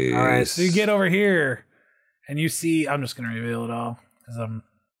way. All right, so you get over here, and you see. I'm just gonna reveal it all because I'm.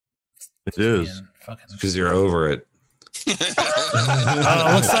 It is because you're over it. It looks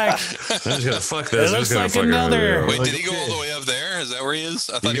like I'm just gonna fuck this. It looks like another. Wait, did he go all the way up there? Is that where he is?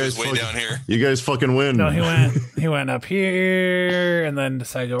 I thought he was way down here. You guys fucking win. No, he went up here and then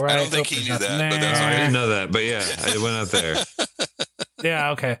decided to go right. I don't think he knew that, but that's I didn't know that, but yeah, I went up there.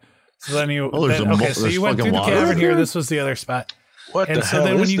 Yeah, okay. So then you so you went through the cavern here. This was the other spot. What and the hell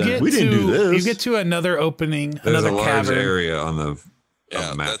then when is you that? get We didn't do this. You get to another opening, There's another a large cavern area on the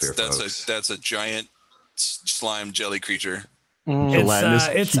map here, that's folks. a giant slime jelly creature.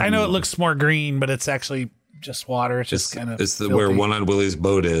 It's I know it looks more green, but it's actually just water. It's just kind of where One-Eyed Willie's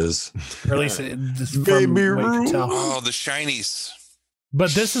boat is. Or at least from what you can tell. Oh, the shinies.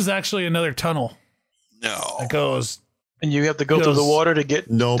 But this is actually another tunnel. No. It goes. And you have to go through the water to get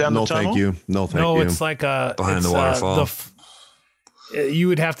down the tunnel? Thank you. No, thank you. No, it's like behind the waterfall. You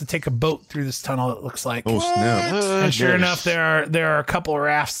would have to take a boat through this tunnel. It looks like. Oh snap! And sure enough, there are a couple of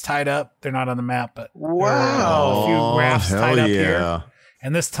rafts tied up. They're not on the map, but wow, a few rafts tied up yeah. here.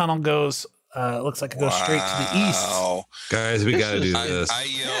 And this tunnel goes. Looks like it goes straight to the east. Guys, we got to do this. I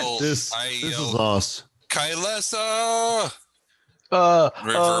yell. This is us. Kailasa!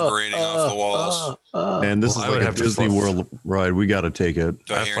 Reverberating off the walls. And this is like a Disney World ride. We got to take it.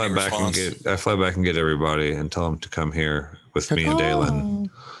 I fly back and get everybody and tell them to come here with me and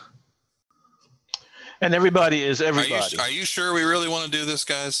Dalen. And everybody is everybody. Are you sure we really want to do this,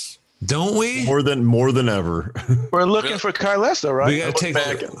 guys? Don't we? More than ever. We're looking for Kylesa, right? We gotta take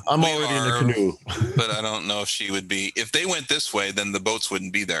back. I'm already in the canoe. But I don't know if she would be. If they went this way, then the boats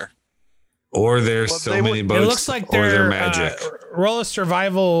wouldn't be there. Or there's so many boats. It looks like they're magic. Roll a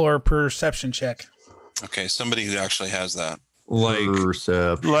survival or perception check. Okay, somebody who actually has that. Like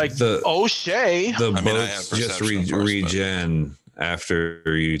the O'Shea. The boats just regen after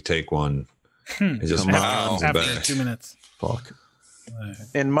you take one. It just after 2 minutes. Fuck.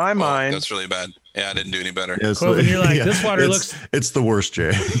 In my mind, that's really bad. Yeah, I didn't do any better. Yeah, Quoven, you're like, this water looks. It's the worst,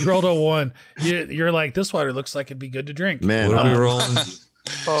 Jay. You rolled a 1. You're like, this water looks like it'd be good to drink. Man, what are we rolling?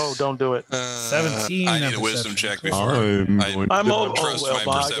 Oh, don't do it. 17. I need a wisdom check before I'm over. trust my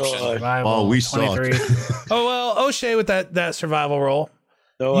perception. Survival, we 23. suck. Oh well, O'Shea with that survival roll,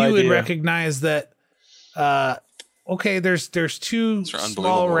 No you idea. would recognize that. Okay, there's 2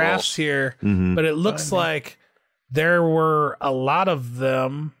 small rafts here, but it looks like there were a lot of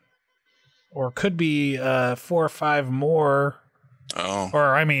them, or could be 4 or 5 more. Oh,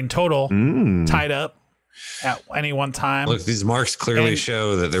 or I mean total tied up at any one time. Look, these marks clearly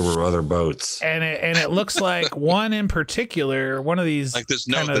show that there were other boats, and it looks like one in particular, one of these, like this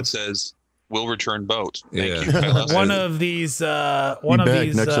note that says "Will return boat." Thank you. One of these,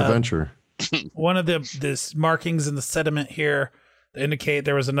 next adventure. One of this markings in the sediment here that indicate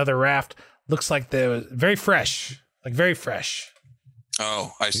there was another raft. Looks like they was very fresh, very fresh.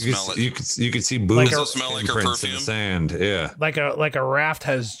 Oh, I smell it. You could see boots. Does it smell like her imprints in perfume? the sand. Yeah, like a raft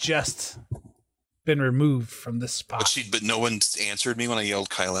has just been removed from this spot. But no one answered me when I yelled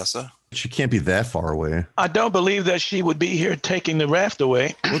Kylesa. She can't be that far away. I don't believe that she would be here taking the raft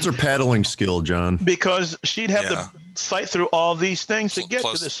away. What's her paddling skill, John? Because she'd have to sight through all these things to get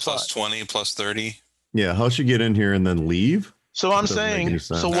to this spot. Plus 20, plus 30. Yeah, how'd she get in here and then leave? So I'm saying,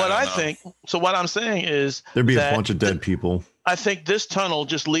 what I'm saying is there'd be a bunch of dead people. I think this tunnel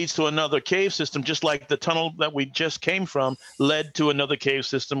just leads to another cave system, just like the tunnel that we just came from led to another cave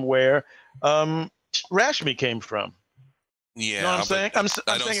system where Rashmi came from. Yeah, you know what I'm saying? I'm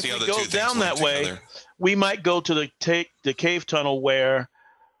saying if we go down that way, we might go to the cave tunnel where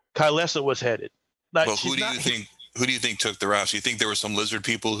Kylesa was headed. Like, well, who do you think took the raft? You think there were some lizard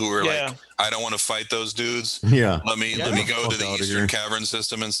people who were like, I don't want to fight those dudes. Yeah. Let me go to the Eastern Cavern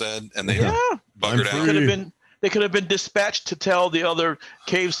system instead, and they buggered out. They could have been dispatched to tell the other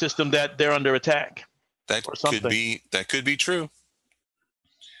cave system that they're under attack. That could be true.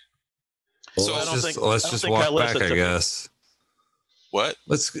 Well, so let's just walk back, I guess. What?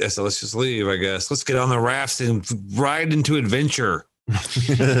 Let's just leave, I guess. Let's get on the rafts and ride into adventure.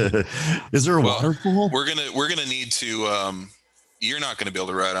 Is there a waterfall? We're gonna need to. You're not gonna be able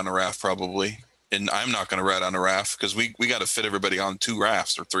to ride on a raft probably, and I'm not gonna ride on a raft because we got to fit everybody on 2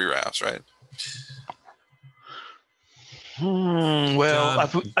 rafts or 3 rafts, right? Well,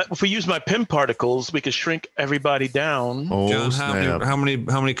 if we use my PIM particles, we could shrink everybody down. John, how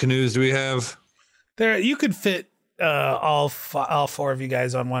many canoes do we have? There, you could fit all 4 of you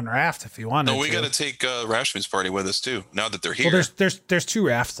guys on one raft if you wanted. No, we got to take Rashmi's party with us too. Now that they're here. Well, there's 2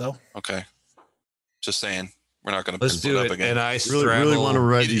 rafts though. Okay, just saying. We're not going to do it up again. And I really want to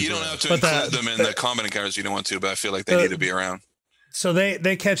ride you don't have to include them in the combat encounters. You don't want to, but I feel like they need to be around. So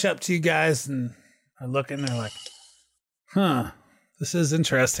they catch up to you guys and are looking. They're like, this is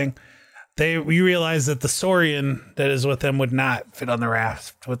interesting. You realize that the Saurian that is with them would not fit on the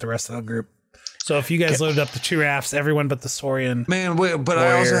raft with the rest of the group. So if you guys loaded up the 2 rafts, everyone but the Saurian. Man, but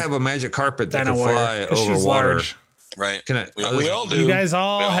I also have a magic carpet that can fly over water. Large. Right. We all do. You guys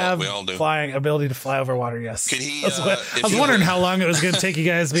all have flying ability to fly over water. Yes. Could he, I was wondering how long it was going to take you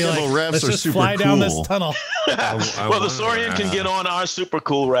guys to be like, let's just fly down this tunnel. Well, the Saurian can get on our super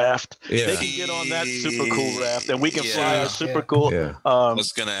cool raft. Yeah. They can get on that super cool raft, and we can fly a super cool. I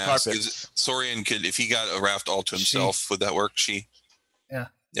was going to ask, Saurian could, if he got a raft all to himself, would that work? Yeah.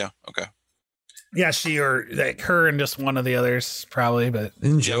 Yeah. Okay. Yeah, she or like her and just one of the others probably, but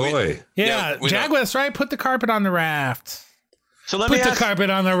enjoy. Jaguars, right? Put the carpet on the raft. So let me put the carpet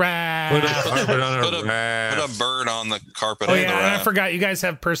on the raft. Put a carpet on a raft. Put a bird on the carpet. Oh yeah, and I forgot you guys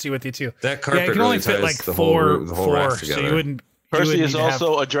have Percy with you too. That carpet you can only fit like the whole raft so you wouldn't. Percy is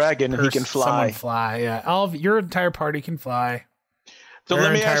also a dragon and he can fly. Someone fly. Yeah, all of your entire party can fly. So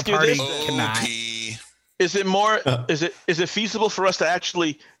let me ask you this: Is it more? Is it feasible for us to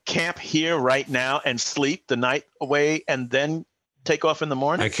actually camp here right now and sleep the night away and then take off in the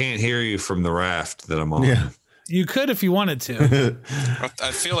morning? I can't hear you from the raft that I'm on. Yeah. You could if you wanted to.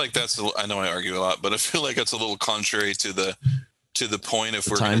 I feel like I know I argue a lot, but I feel like it's a little contrary to the point. If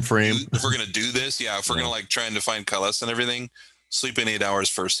we're going to do this, if we're going to like trying to find Kylesa and everything, sleeping 8 hours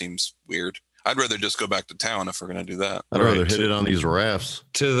first seems weird. I'd rather just go back to town if we're gonna do that. I'd rather hit it on these rafts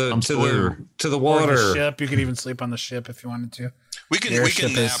to the Or water. the ship. You could even sleep on the ship if you wanted to. We can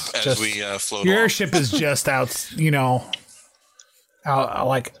nap as we float. Your off. airship is just out,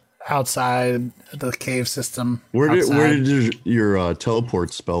 like outside the cave system. Where did your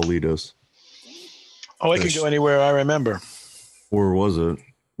teleport spell lead us? Oh, it can go anywhere I remember. Or was it?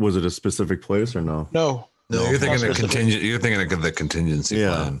 Was it a specific place or no? No, you're thinking of contingent. You're thinking of the contingency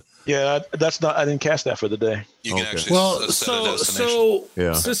plan. Yeah, that's not. I didn't cast that for the day. You can actually set a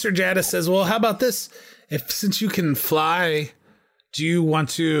destination. Sister Jadis says, "Well, how about this? Since you can fly, do you want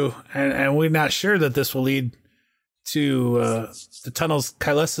to?" And we're not sure that this will lead to the tunnels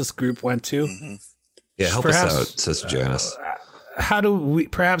Kylesis group went to. Mm-hmm. Yeah, help us out, Sister Janice. How do we?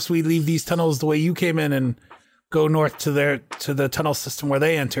 Perhaps we leave these tunnels the way you came in and go north to the tunnel system where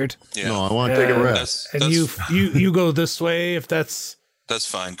they entered. Yeah. No, I want to take a rest. You go this way if that's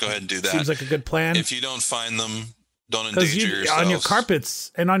fine. Go ahead and do that. Seems like a good plan. If you don't find them, don't endanger yourselves. On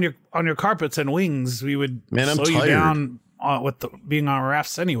your carpets and wings, we would slow you down with being on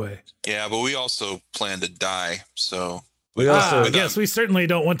rafts anyway. Yeah, but we also plan to die, so we also yes, we certainly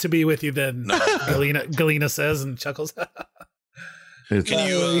don't want to be with you then. No. Galena says and chuckles. You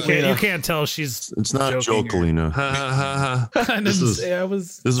can't tell she's. It's not a joke, Galena. This is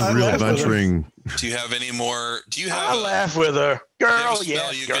real adventuring. Do you have any more? Do you have? I laugh with her, girl. Do you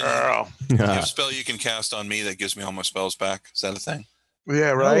have a spell you can cast on me that gives me all my spells back? Is that a thing?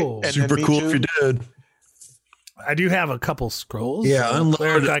 Yeah, right. Oh. Super cool if you did. I do have a couple scrolls. Yeah,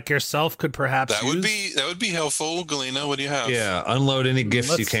 unload like yourself could perhaps. That would be helpful, Galena. What do you have? Yeah, unload any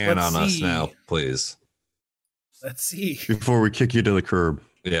gifts you can on us now, please. Let's see. Before we kick you to the curb.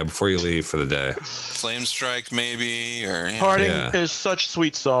 Yeah, before you leave for the day. Flame strike, maybe, or parting is such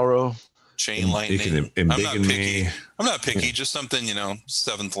sweet sorrow. Chain lightning. I'm not picky. I'm not picky. Just something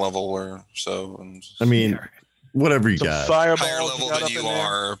 7th level or so. I mean, whatever you got. Higher level than you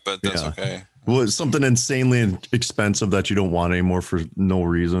are, but that's okay. Well, it's something insanely expensive that you don't want anymore for no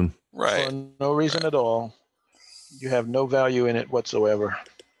reason. Right. For no reason at all. You have no value in it whatsoever.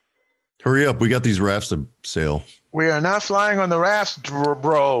 Hurry up. We got these rafts to sail. We are not flying on the rafts,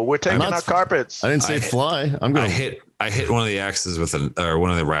 bro. We're taking our carpets. I didn't say fly. I'm going to hit one of the axes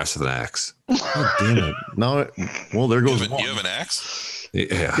one of the rafts with an axe. Oh, damn it. No, well, there goes one. You have an axe?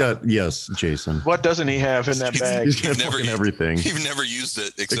 Yeah. Yes, Jason. What doesn't he have in that bag? He's got fucking everything. You've never used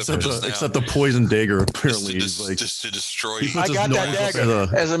it except the poison dagger. Apparently, just to destroy you. I got that dagger.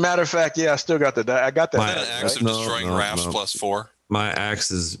 As a matter of fact, I still got the dagger. I got that. An axe of destroying rafts +4. My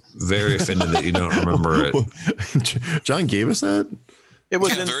axe is very offended that you don't remember it. John gave us that? It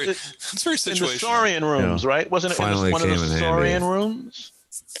was it's very situational. In the Saurian rooms, right? Wasn't it in one of the Saurian rooms?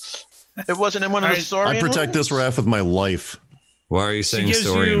 It wasn't in one of the Saurian rooms? I protect this raft with my life. Why are you saying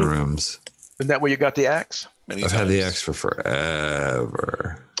Saurian rooms? Isn't that where you got the axe? I've had the axe for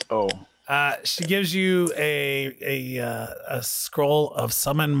forever. Oh. She gives you a scroll of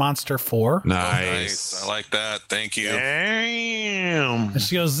Summon Monster 4. Nice. I like that. Thank you. Damn. And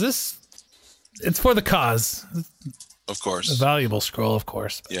she goes, it's for the cause. Of course. A valuable scroll, of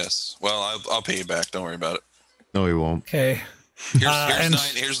course. Yes. Well, I'll pay you back. Don't worry about it. No, he won't. Okay.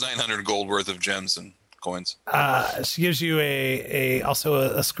 Here's 900 gold worth of gems and coins. She gives you also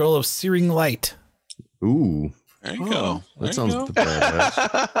a scroll of Searing Light. Ooh. There you go. That sounds badass.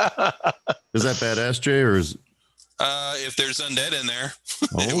 Is that badass, Jay, or is? If there's undead in there,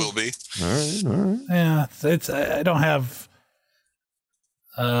 it will be. All right. Yeah, it's. I don't have.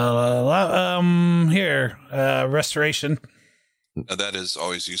 Restoration. That is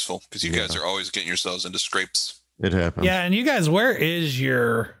always useful because you guys are always getting yourselves into scrapes. It happens. Yeah, and you guys, what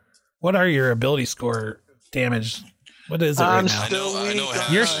are your ability score damage? What is it right now? I know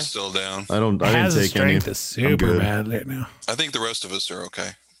Haz is still down. I didn't take any. Strength is super bad right now. I think the rest of us are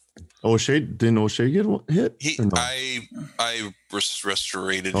okay. Didn't O'Shea get hit? I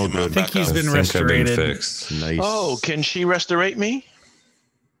restorated him. I think he's been restorated. Nice. Oh, can she restorate me?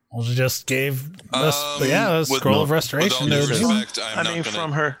 Well, she just gave us a scroll of restoration. With all due respect,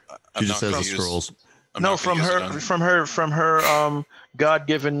 from her. She just has the scrolls. From her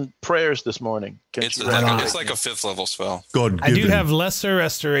God-given prayers this morning. It's like a 5th level spell. I do have lesser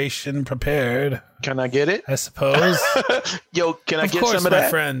restoration prepared. Can I get it? I suppose. Yo, can I get some of my that?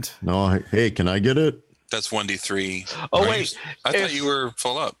 Friend. No, hey, can I get it? That's 1d3. Oh, wait. I thought you were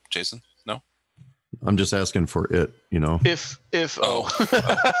full up, Jason. No? I'm just asking for it, If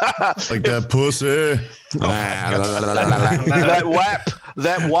like that pussy.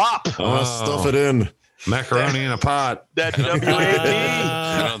 that wap. Stuff it in. Macaroni in a pot. That WAP.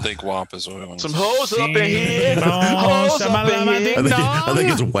 I don't think think WAP is what we want. Some hoes up in here. Hoes up in here. I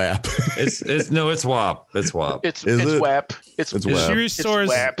think it's WAP. It's WAP. It's WAP. It's WAP. It's WAP. Shoe stores.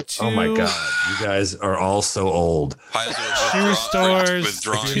 Oh my god, you guys are all so old. Shoe stores.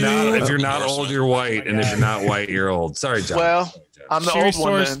 If you're not old, you're white, and if you're not white, you're old. Sorry, John. Well, I'm the She old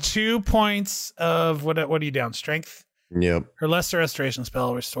one. restores Then. 2 points of what are you down? Strength? Yep. Her lesser restoration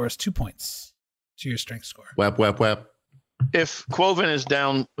spell restores 2 points to your strength score. WAP, WAP, WAP. If Quoven is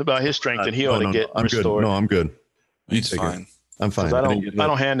down about his strength, then he ought to get I'm restored. good. No, I'm good. He's fine. I'm fine. I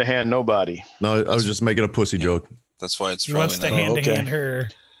don't hand to hand nobody. No, I was just making a pussy joke. That's why it's He wants to hand to hand her.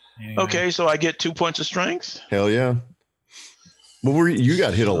 Anyway. Okay, so I get 2 points of strength. Hell yeah. Well, you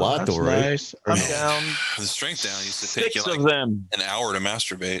got hit a lot though, right? Nice. I'm down. The strength down used to take 6 you of like them. an hour to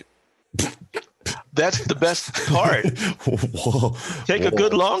masturbate. That's the best part. Whoa. Take a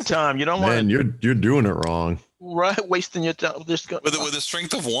good long time. You don't want Man, you're doing it wrong. right wasting your time. With a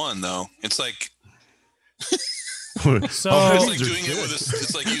strength of 1, though, it's like So it's like doing it with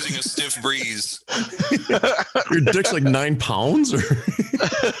it's like using a stiff breeze. Your dick's like 9 pounds, or you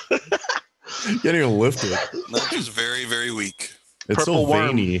can't even lift it. No, it's just very, very weak. It's Purple so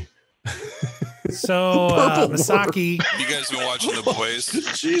worm. veiny. Misaki. You guys been watching The Boys?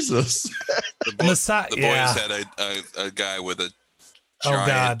 Jesus. The Boys yeah. had a guy with a Oh giant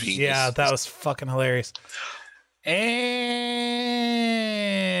god, penis. yeah, that was fucking hilarious.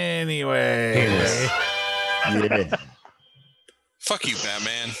 Anyway, Yeah. Fuck you,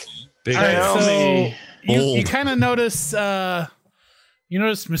 Batman. Big all right, Tell so me. you Old. kind of notice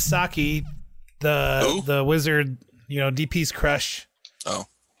Misaki, Who? the wizard, DP's crush. Oh.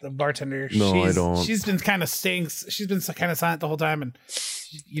 The bartender. No, I don't. She's been kind of staying. She's been kind of silent the whole time, and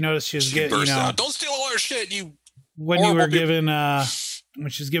you notice she was She getting. burst out. Don't steal all our shit, you. When you were horrible people." given when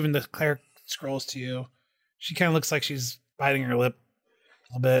she was given the cleric scrolls to you, she kind of looks like she's biting her lip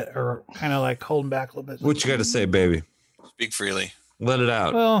a little bit, or kind of like holding back a little bit. What you got to say, baby? Speak freely. Let it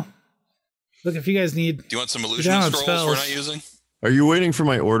out. Well, look, if you guys need, Do you want some illusion down on scrolls we're spells. not using? Are you waiting for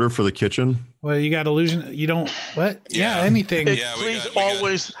my order for the kitchen? well, you got illusion. You don't what? Yeah, Yeah. anything. Yeah, we Please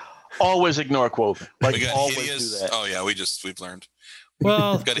got- always ignore Quoven. Like We got always hideous. do that. Oh yeah, we've learned.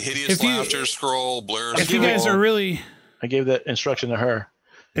 Well, We've got a hideous if you- laughter scroll, blur. if you guys scroll. are really, I gave that instruction to her.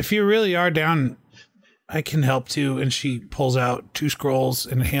 if you really are down, I can help too. And she pulls out 2 scrolls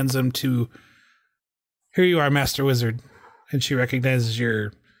and hands them to. Here you are, Master Wizard, and she recognizes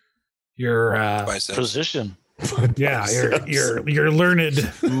your Biceps. Position. yeah your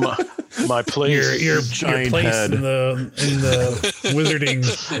learned My place. your Giant place head. in the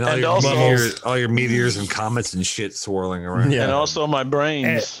wizarding. And all, and your also- all your meteors and comets and shit swirling around. Yeah. And also my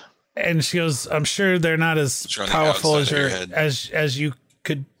brains. And she goes, I'm sure they're not as It's on the powerful as outside of your head. as you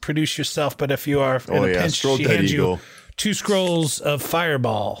could produce yourself, but if you are in Oh a yeah, pinch, stroke she that hands you ego. 2 scrolls of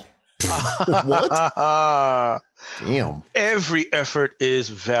fireball. What? Damn. Every effort is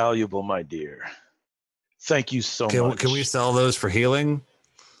valuable, my dear. Thank you so much. Can we sell those for healing?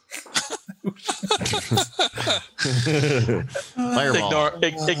 Fireball.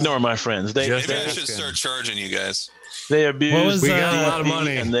 Ignore my friends. They Just Maybe I asking. should start charging you guys. they abuse What was, We got a lot of DP,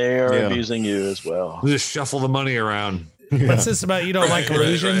 money. and they are Yeah. abusing you as well. We'll just shuffle the money around. What's this about? You don't like Right,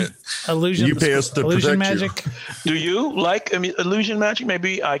 illusion? right. Illusion. You pay us to illusion protect you. magic. Do you like illusion magic?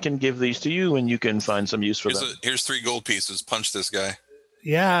 Maybe I can give these to you, and you can find some use for them. Here's 3 gold pieces. Punch this guy.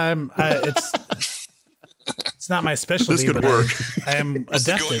 Yeah, it's not my specialty. This could but work. I am What's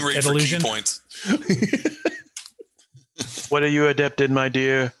the adept going rate at for key illusion. points? What are you adept in, my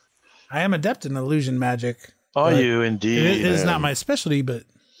dear? I am adept in illusion magic. Are But you It indeed? is man. not my specialty, but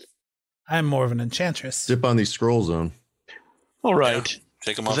I'm more of an enchantress. Dip on these scrolls on. All right.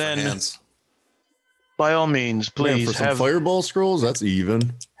 Take them off Then- their hands. By all means, Man, please for some have fireball scrolls, that's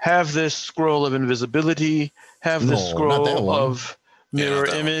even. have this scroll of invisibility. Have this No, not that scroll one. of mirror not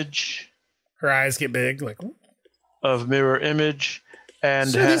that one. image. Her eyes get big, like. Of mirror image, and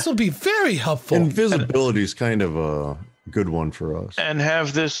So this will be very helpful. Invisibility is kind of a good one for us. and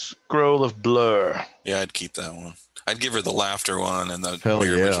have this scroll of blur. Yeah, I'd keep that one. I'd give her the laughter one and the Hell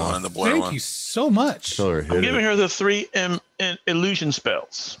weird image yeah. one and the blur Thank one. you so much. Tell her I'm hit giving it. her the 3 illusion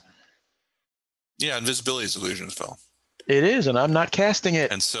spells. Yeah, invisibility is illusion spell. It is, and I'm not casting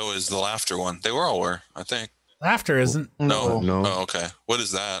it. And so is the laughter one. They all were, I think. Laughter isn't. No. No. Oh, okay. What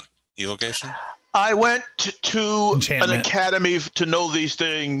is that? Evocation? I went to an Enchantment. academy to know these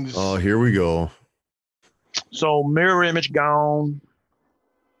things. Oh, here we go. So mirror image gone,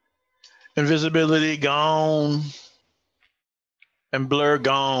 invisibility gone, and blur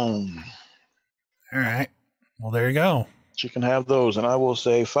gone. All right. Well, there you go. She can have those, and I will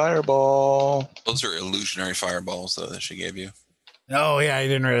say fireball. Those are illusionary fireballs, though, that she gave you. Oh yeah, I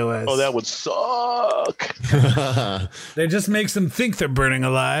didn't realize. Oh, that would suck. They just makes them think they're burning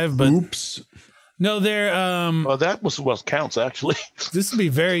alive, but Oops. no, they're Well, that was what counts actually. This would be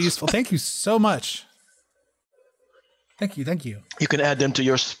very useful. Thank you so much. Thank you. You can add them to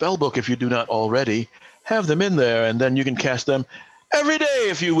your spell book if you do not already. Have them in there, and then you can cast them every day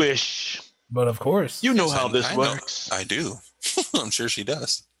if you wish. But of course, You know Yes, how this I know. works. I do. I'm sure she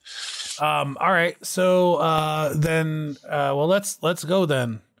does. all right. So then, well, let's go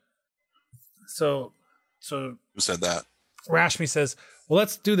then. So Who said that? Rashmi says, well,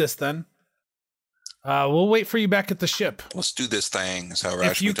 let's do this then. We'll wait for you back at the ship. Let's do this thing. Is how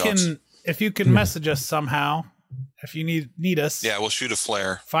If you Rashmi talks. if you can message us somehow, if you need us, Yeah, we'll shoot a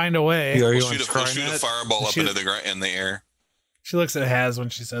flare. find a way. Are We'll you on shoot a fireball up Shoot- into in the air. She looks at Haz when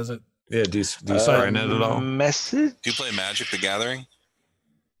she says it. Yeah, do you Skynet at all? Message? Do you play Magic the Gathering?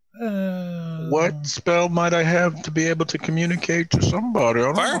 What spell might I have to be able to communicate to somebody? I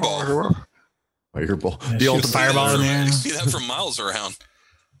don't Fireball. know. Fireball. Yeah, The shoot ultimate fireball in the air. You see that from miles around.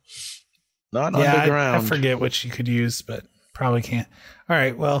 Not Yeah, underground. I forget what you could use, but probably can't. All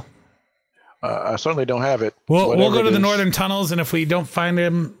right, well, I certainly don't have it. we'll Whatever go to it the is. northern tunnels, and if we don't find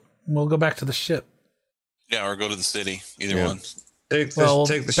him, we'll go back to the ship. Yeah, or go to the city. Either Yeah. one. Take the, Well,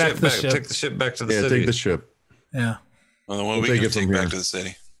 take the back ship to the back. ship. Take the ship back to the Yeah, city. take the ship. Yeah. Well, the one We'll we take can it from take back here. to the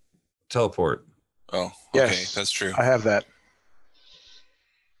city. Teleport. Oh, okay, Yes. that's true. I have that.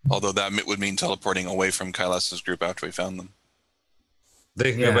 Although that would mean teleporting away from Kailas's group after we found them.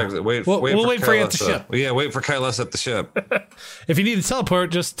 They can Yeah. go back. Wait, We'll wait wait for you at the Kailas, ship. Yeah, wait for Kailas at the ship. If you need to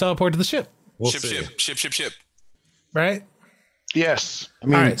teleport, just teleport to the ship, We'll ship, see. ship. right? Yes. I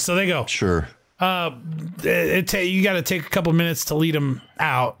mean, All right, so they go. sure. You got to take a couple minutes to lead them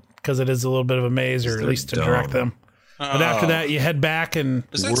out because it is a little bit of a maze, or at They're least to dumb. direct them. But after that, you head back and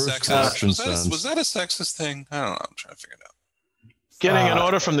Is that Worst sexist? option Was that, sense. was that a sexist thing? I don't know. I'm trying to figure it out. Getting an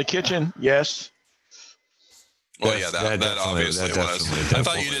order from the kitchen. Yes. Well, Yes, yeah, that that definitely- obviously that was. definitely I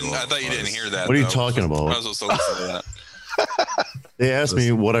thought you didn't. I thought you didn't hear that. What are you though. talking I about? was supposed to listen to that. They asked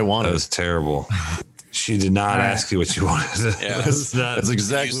me what I That wanted. was terrible. She did not ask you what you wanted. Yeah. That's not. That's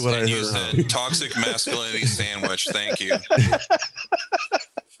exactly what I You heard. said toxic masculinity sandwich. Thank you.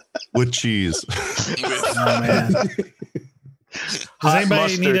 With cheese. oh man.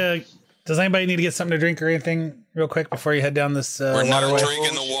 Does anybody need to get something to drink or anything real quick before you head down this We're not waterway?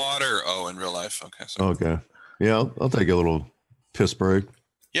 drinking the water. Oh, in real life. Okay. So Okay. Yeah, I'll take a little piss break.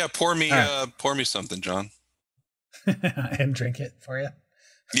 yeah, pour me something, John. and drink it for you.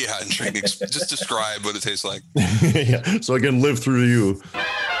 Yeah, and drink. Just describe what it tastes like. Yeah, so I can live through you.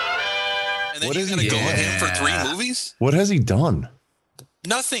 And then What you're is gonna he go with him for doing? 3 movies? What has he done?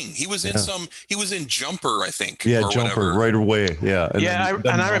 Nothing. He was in He was in Jumper, I think. Yeah, or Jumper whatever. right away. Yeah. Yeah,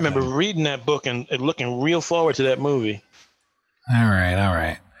 I remember reading that book and looking real forward to that movie. All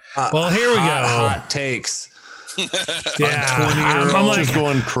right. Well, here we go. Hot takes. Yeah, I'm like, just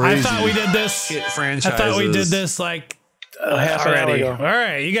going crazy. I thought we did this. Hit I franchises. thought we did this like half an hour already. ago. All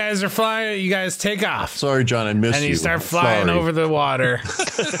right, you guys are flying. You guys take off, Sorry, John, I missed and you. you start flying Sorry. over the water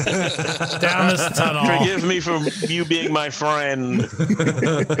down this tunnel. Forgive me for you being my friend.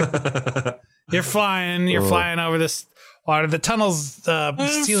 You're flying. You're flying over this water. The tunnel's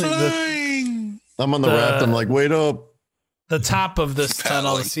ceiling. I'm on the raft. I'm like, wait up. The top of this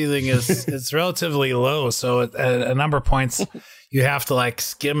tunnel, the ceiling is relatively low, so at a number of points you have to like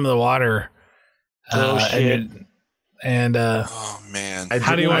skim the water. Shit. And Oh man.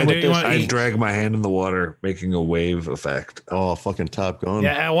 how do you want to do? You want I drag my hand in the water, making a wave effect. Oh, fucking Top Gun.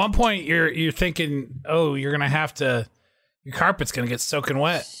 Yeah, at one point you're thinking, oh, you're gonna have to, your carpet's gonna get soaking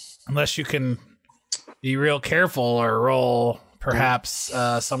wet unless you can be real careful or roll perhaps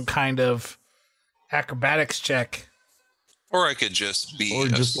some kind of acrobatics check. Or I could just be Or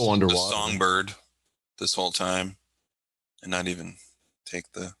just go underwater. a songbird this whole time and not even take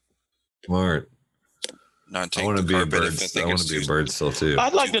the Smart. not I take want to the be a carpet bird. if I I think want it's to be a too- bird still too.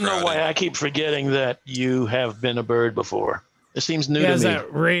 I'd like Too to know why crowded. I keep forgetting that you have been a bird before. It seems new He to has me. that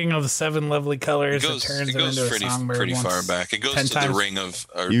ring of the 7 lovely colors It that goes, turns it him goes into pretty a songbird pretty once far back. It goes 10 to times. the ring of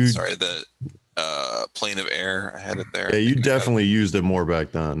the plane of air. I had it there. Yeah, you I think I had it. definitely used it more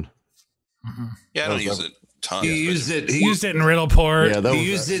back then. Yeah, I don't use it a ton. He but used it. He used it in Riddleport. Yeah, that He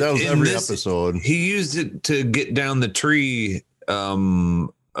was, used it that was in every this- episode. He used it to get down the tree,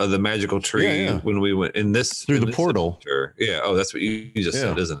 of the magical tree Yeah. when we went in this Through in the this portal. adventure. Yeah. Oh, that's what you just Yeah.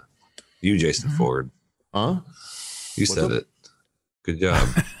 said, isn't it? You, Jason Ford. Huh? You What's said up? it. Good job.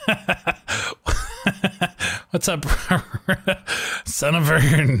 What's up, Son of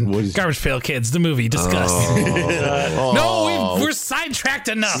Vern? Garbage Pail Kids, the movie. Discuss. No, we're sidetracked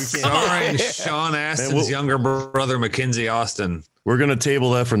enough. Starring Sean Astin's younger brother, Mackenzie Austin. We're gonna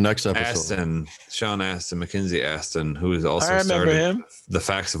table that for next episode. Sean Astin, Mackenzie Astin, who is also remember him. The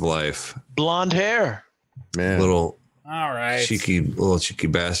Facts of Life. Blonde hair. Man. Little cheeky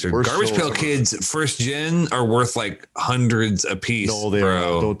bastard. We're Garbage so Pail Kids first gen are worth like hundreds a piece. No, they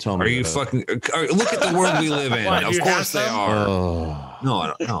bro. are. Don't tell me. Are you fucking? Look at the world we live in. What, of course they are. No, I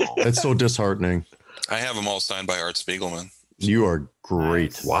don't know. It's so disheartening. I have them all signed by Art Spiegelman. You are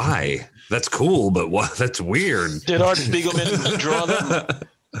great. Why? That's cool, but what? That's weird. Did Art Spiegelman draw them?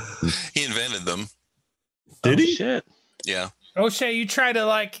 He invented them. Did he? Shit. Yeah. O'Shea, you try to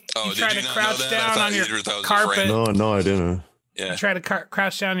crouch down on your carpet. No, I didn't. Yeah. You try to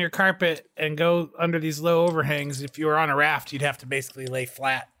crouch down your carpet and go under these low overhangs. If you were on a raft, you'd have to basically lay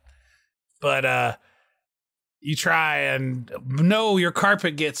flat. But you try and no, your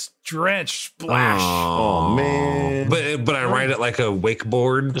carpet gets drenched, splash. Oh man! But I ride it like a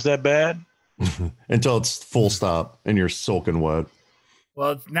wakeboard. Is that bad? Until it's full stop and you're soaking wet.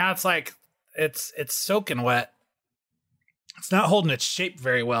 Well, now it's like it's soaking wet. It's not holding its shape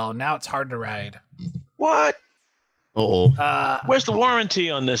very well. Now it's hard to ride. What? Where's the warranty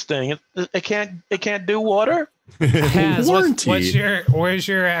on this thing? It can't do water. Warranty. Where's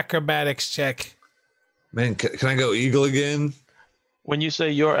your acrobatics check? Man, can I go eagle again? When you say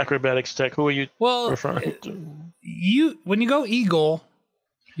your acrobatics check, who are you referring to? When you go eagle,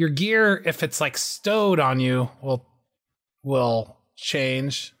 your gear, if it's like stowed on you, will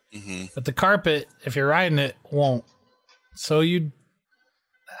change. Mm-hmm. But the carpet, if you're riding it, won't. So I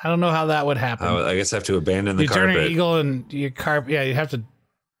don't know how that would happen. I guess I have to abandon the carpet. You turn an eagle and your carpet. Yeah, you have to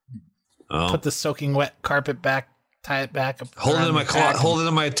put the soaking wet carpet back, tie it back. Hold it in my claw. Hold it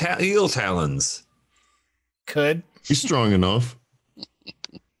in my eel talons. Could. He's strong enough.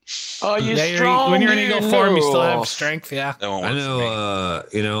 Oh, you're strong. When you're in eagle form, you still have strength. Yeah. I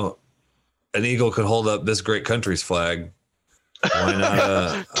know. An eagle could hold up this great country's flag. Why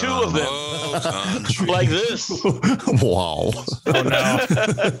not? Two of them, like this. Wow! Oh no!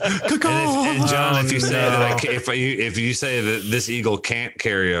 and John, if you say that, if you say that this eagle can't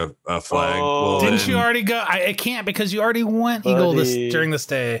carry a flag, didn't you already go? It can't because you already went eagle during this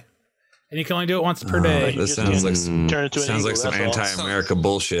day, and you can only do it once per day. This sounds like some anti-America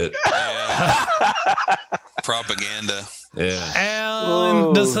bullshit. Propaganda. Yeah.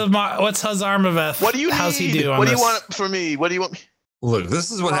 And what's Hazarmaveth? What do you need? How's he do on What do this? you want from me? What do you want? Look,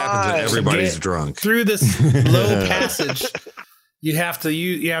 this is what happens when everybody's drunk. Through this low passage, you have to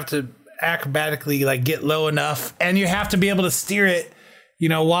acrobatically like get low enough, and you have to be able to steer it,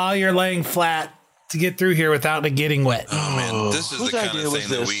 while you're laying flat to get through here without it getting wet. Oh man, this is the kind of thing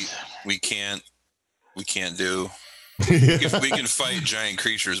that we can't do. We can fight giant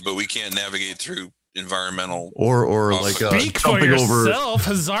creatures, but we can't navigate through environmental or like speak for yourself.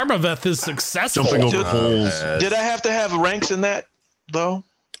 Hazarmaveth is successful. Jumping over holes. Did I have to have ranks in that though?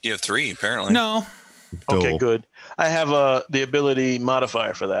 You have 3 apparently. No. Okay, good. I have the ability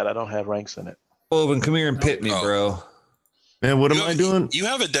modifier for that. I don't have ranks in it. Quoven, come here and pit me, bro. Man, what am I doing? You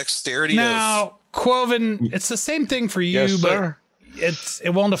have a dexterity. Now, Quoven, it's the same thing for you, yes, but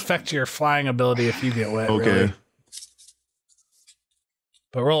it won't affect your flying ability if you get wet. Okay. Really.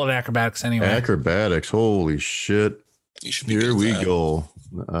 But roll an acrobatics anyway. Acrobatics, holy shit. Here we go.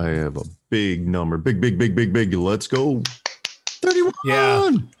 I have a big number. Big. Let's go. 31.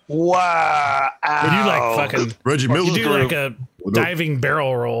 Yeah. Wow. You do like fucking Reggie Miller. You do like a diving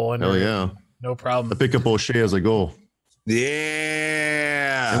barrel roll. Hell yeah. No problem. I pick up O'Shea as I go.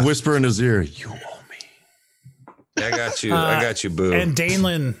 Yeah. And whisper in his ear, you owe me. I got you. I got you, boo. And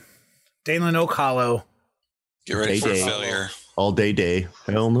Danelan Oak Hollow. Get ready for failure. All day.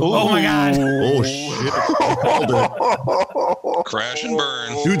 Hell no. Oh my god. Oh shit. Crash and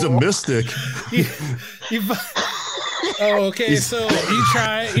burn. Dude's a mystic. Okay, so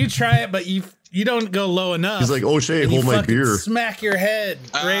you try it, but you don't go low enough. He's like, O'Shea, hold my beer. Smack your head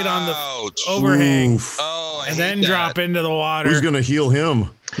right on the overhang. Oh, and then drop into the water. Who's gonna heal him?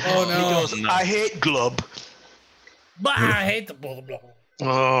 Oh no. He goes, I hate glub. But I hate the blah blah.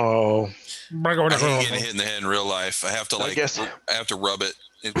 Oh. I hate getting hit in the head in real life. I have to I have to rub it.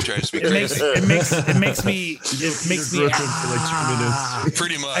 It tries to be crazy. It makes me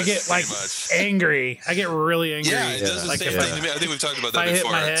pretty much. I get angry. I get really angry. Yeah, it does the same thing to me. I think we've talked about that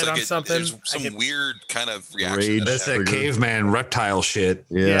before. If I hit my head on something, there's some weird kind of reaction. That's that caveman reptile shit.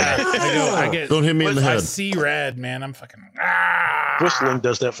 Yeah. I get. Don't hit me in the head. I see red, man. I'm fucking. Whistling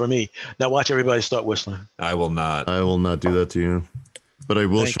does that for me. Now watch everybody start whistling. I will not. I will not do that to you, but I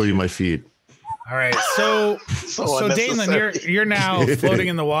will show you my feet. All right, so Dalen, you're now floating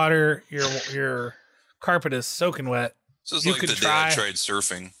in the water. Your carpet is soaking wet. So it's like the day I tried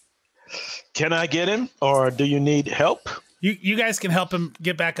surfing. Can I get him, or do you need help? You guys can help him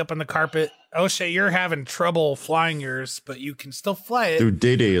get back up on the carpet. O'Shea, you're having trouble flying yours, but you can still fly it. Dude,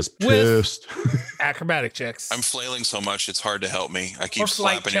 Day is pissed. Acrobatic checks. I'm flailing so much, it's hard to help me. I keep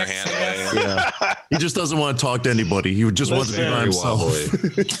slapping your hand away. Yeah. He just doesn't want to talk to anybody. He just wants to be by himself.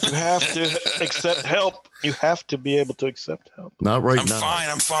 You have to accept help. You have to be able to accept help. Not right now.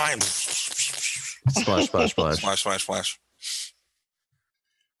 I'm fine. Splash, splash, splash. Splash, splash, splash.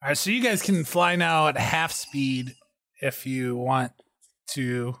 All right, so you guys can fly now at half speed if you want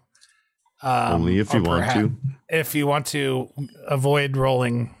to. Only if you want to. If you want to avoid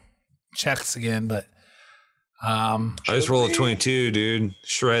rolling checks again, but I just roll a 22, dude.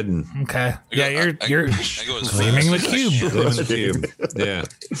 Shredding. Okay. Yeah, you're gleaming the cube. Gleaming the cube. Yeah.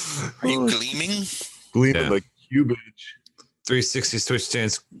 Are you gleaming? Gleaming the cubage. 360 switch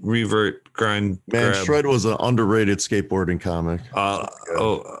stance, revert, grind. Man, grab. Shred was an underrated skateboarding comic.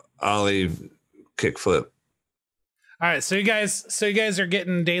 Ollie, kickflip. All right, so you guys are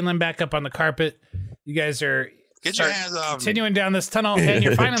getting Dalen back up on the carpet. You guys are Get your hands off continuing down this tunnel, and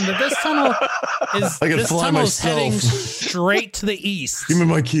you're finding that this tunnel is I can fly myself. heading straight to the east. Give me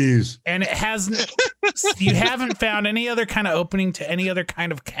my keys. And it hasn't. You haven't found any other kind of opening to any other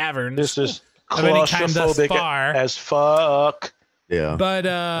kind of caverns. This is of any kind thus claustrophobic far. as fuck. Yeah, but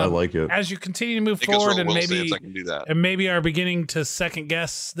I like it. As you continue to move forward, and maybe are beginning to second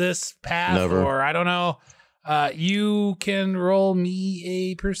guess this path, or I don't know. You can roll me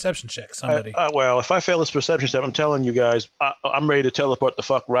a perception check, somebody. Well, if I fail this perception check, I'm telling you guys, I'm ready to teleport the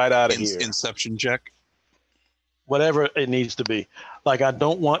fuck right out of here. Inception check? Whatever it needs to be. Like, I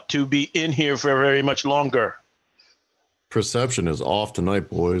don't want to be in here for very much longer. Perception is off tonight,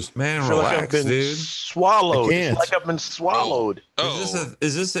 boys. Man, relax, like I've been dude. Swallowed. I can't. It's like I've been swallowed.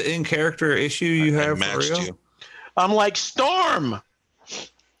 Is this an in-character issue you have for real? You. I'm like Storm.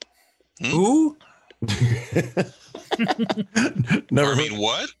 Who? Never. I mean,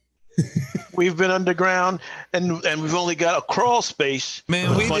 what? We've been underground, and we've only got a crawl space.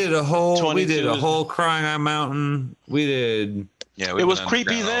 Man, we did a whole Crying on Mountain. We did. Yeah, it was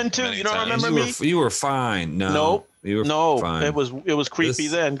creepy then too. You don't remember me? You were fine. No, nope. You were no, fine. It was creepy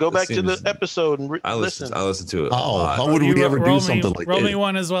then. Go back to the episode and listen. I listened to it. How would we ever do something like that? Roll me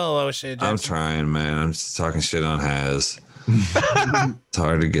one as well, O'Shea. I'm trying, man. I'm just talking shit on Haz. It's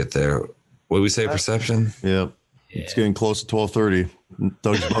hard to get there. What did we say? Perception? Yep. Yeah. It's getting close to 12:30.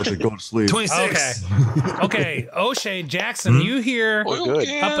 Doug's about to go to sleep. 26. Okay. O'Shea, Jackson, you hear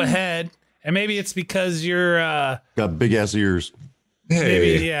up ahead, and maybe it's because you're got big ass ears.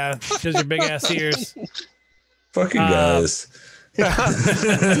 Maybe because your big ass ears. Fuck you guys. You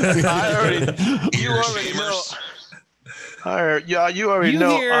already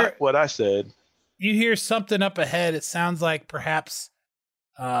know what I said. You hear something up ahead. It sounds like perhaps.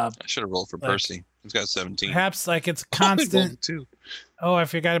 I should have rolled for Percy. He's got 17. Perhaps like it's constant. Too. Oh, I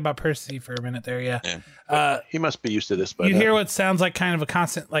forgot about Percy for a minute there. Yeah. He must be used to this. You hear what sounds like kind of a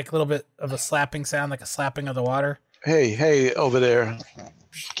constant, like a little bit of a slapping sound, like a slapping of the water. Hey, over there.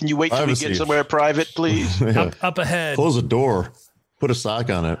 Can you wait till we get somewhere private, please? Up ahead. Close the door. Put a sock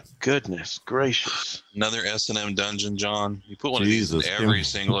on it. Goodness gracious. Another S&M dungeon, John. You put one of these in every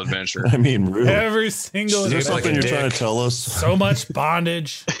single adventure. I mean, really. Every single adventure. Is there something you're trying to tell us? So much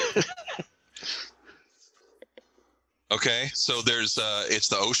bondage. Okay, so there's it's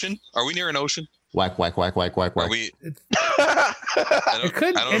the ocean. Are we near an ocean? Whack, whack, whack, whack, whack, whack. Are we? I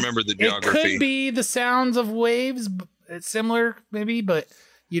don't remember the geography. It could be the sounds of waves. It's similar, maybe, but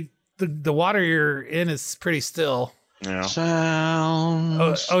the water you're in is pretty still. Yeah.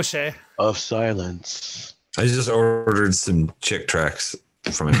 Sounds O'Shea of silence. I just ordered some chick tracks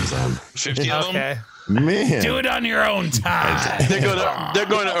from Amazon. 50 of them? Man. Do it on your own time. They're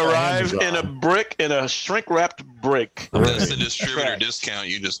going to arrive in a shrink wrapped brick. That's the distributor discount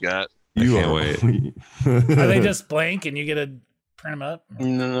you just got. I can't wait. Are they just blank and you get to print them up?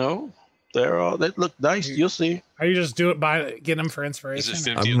 No. They look nice. You'll see. Are you just getting them for inspiration?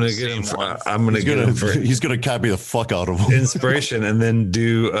 I'm gonna get him. I'm gonna get him for. He's gonna copy the fuck out of them. Inspiration, and then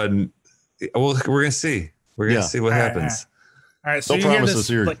do well, we're gonna see. We're gonna see what happens. All right. So you hear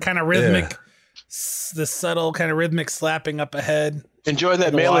this kind of rhythmic, the subtle kind of rhythmic slapping up ahead. Enjoy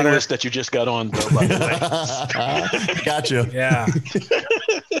that mailing list that you just got on, though. By the way. Gotcha. Yeah.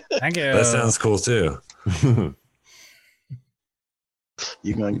 Thank you. That sounds cool too.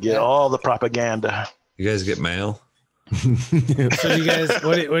 You're gonna get all the propaganda. You guys get mail? So you guys,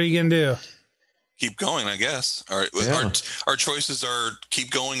 what are you gonna do? keep going, I guess. All right. Our choices are keep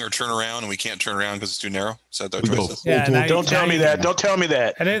going or turn around, and we can't turn around because it's too narrow. Is that our choices? Yeah, don't tell me that. Don't tell me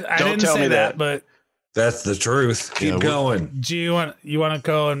that. I didn't say that, but That's the truth. Keep going. do you want to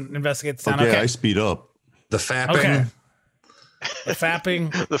go and investigate the town? Okay, Okay. I speed up. The fapping. Okay. The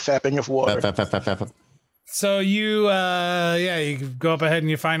fapping. The fapping of water. Fap. So you you go up ahead and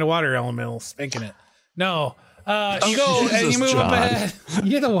you find a water elemental spanking it. No. You go and you Jesus, move up John. ahead.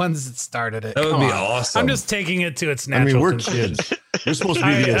 You're the ones that started it. That would Come be on. awesome. I'm just taking it to its I natural mean, we're conclusion. kids. You're supposed to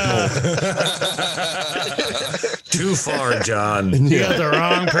be the adult. Too far, John. You got the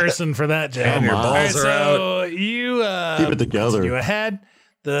wrong person for that, Jay. And your Come on. balls are out. So you Keep it together. You ahead.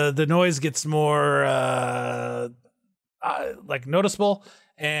 The noise gets more like noticeable,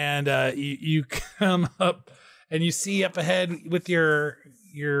 and you come up and you see up ahead with your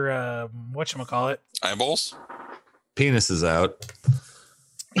whatchamacallit, Eyeballs? Penis is out.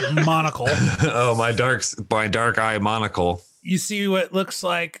 monocle. Oh, my dark eye monocle. You see what looks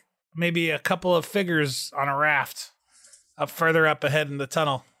like maybe a couple of figures on a raft up further up ahead in the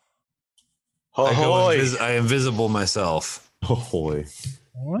tunnel. Ahoy. I invisible myself. Oh boy.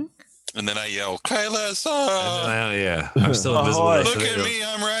 And then I yell, Kylesa! Yeah, I'm still invisible. Ahoy. Look at me,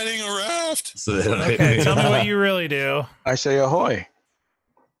 I'm riding a raft. So they don't hit Okay, me. tell me what you really do. I say ahoy.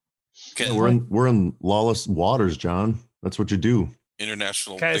 Okay. We're in lawless waters, John. That's what you do.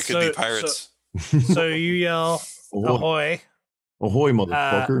 International. Okay, They could be pirates. So you yell ahoy. Ahoy,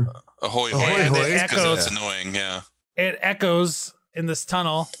 motherfucker. Ahoy, Ahoy, hoy. hoy. Because Echoes. it's annoying, yeah. It echoes in this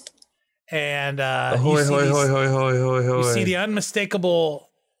tunnel, and Ahoy, you see hoy, these- hoy, hoy, hoy, hoy, hoy. you see the unmistakable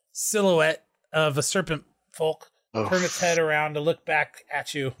silhouette of a serpent folk Oh. turn its head around to look back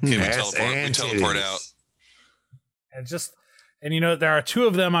at you, Okay, we Ass teleport and out. titties. and you know there are two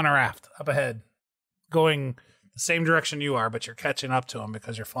of them on a raft up ahead, going the same direction you are, but you're catching up to them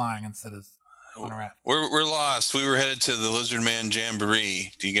because you're flying instead of on a raft. We're lost. We were headed to the Lizard Man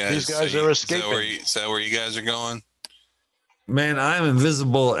Jamboree. Do you guys? These guys are escaping. Is that where you guys are going? Man, I'm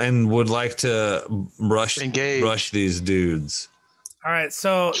invisible and would like to Engage. rush these dudes. All right,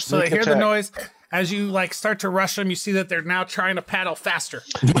 so they Sneak hear the attack. noise. As you like start to rush them, you see that they're now trying to paddle faster.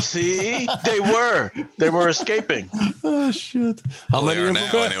 See, they were escaping. Oh shit. How Well, they many are of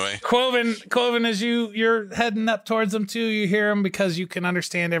now, them? anyway. Quoven, as you're heading up towards them too, you hear them because you can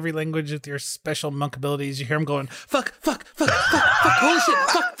understand every language with your special monk abilities. You hear them going, fuck, holy shit,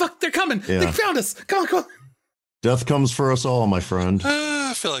 fuck, they're coming. Yeah. They found us. Come on. Death comes for us all, my friend.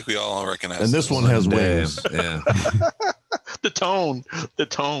 I feel like we all recognize. And this one has Damn, wings. yeah. The tone.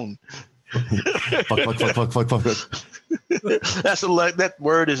 Fuck. That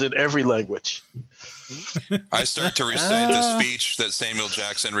word is in every language. I start to recite the speech that Samuel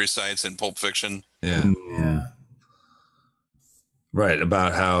Jackson recites in Pulp Fiction. Yeah. Yeah. Right,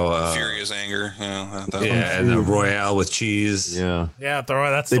 about how Furious anger. That yeah, and the Royale with cheese. Yeah. Yeah,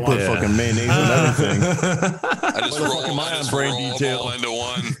 that's They the put one. fucking mayonnaise in everything. I just roll, am I on brain roll detail? them all into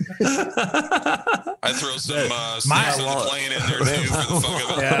one. I throw some snacks on the plane in there too for the fuck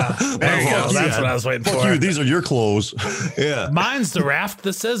of it. Yeah, there you go. That's what I was waiting Fuck for. you, these are your clothes. Yeah. Mine's the raft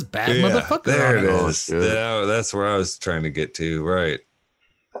that says bad Yeah, motherfucker there on it it. Oh, is. shit. Yeah, that's where I was trying to get to. Right.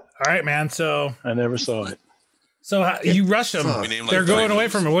 All right, man. So I never saw it. you rush them. fuck. We named, like, They're going three away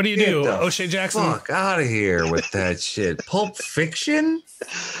movies. from it. What do you do, Get the O'Shea Jackson? Fuck out of here with that shit. Pulp Fiction?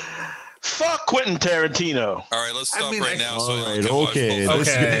 Fuck Quentin Tarantino. All right, let's stop mean, right now. So All I right, can watch okay. Pulp This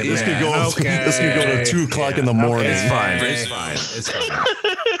Fiction. Okay, could go. man, This could go to 2 o'clock in the morning. Okay. It's fine. Very It's soon. fine. It's fine.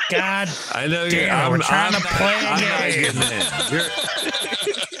 God, I know you're. Damn, we're trying to play a I'm not game. getting in.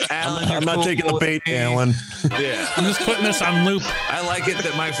 Alan, I'm not taking the bait, Alan. Yeah. I'm just putting this on loop. I like it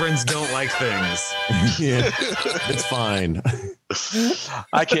that my friends don't like things. Yeah, it's fine.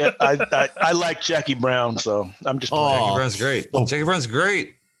 I can't. I like Jackie Brown, so I'm just playing. Jackie Oh, Brown's great. Oh. Jackie Brown's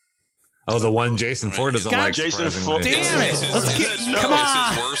great. Oh, the one Jason Ford doesn't God, like. Jason surprisingly. Ford- Damn it. It's Let's his- get. it's Come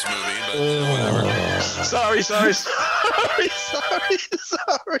on. his worst movie, but whatever. Sorry.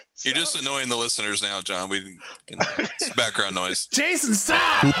 You're just annoying the listeners now, John. It's background noise. Jason,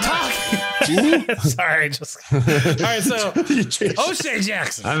 stop talking. Sorry, just. All right, so O'Shea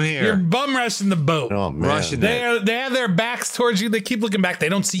Jackson, I'm here. You're bum rushing the boat. Oh man. Rushing They have their backs towards you. They keep looking back. They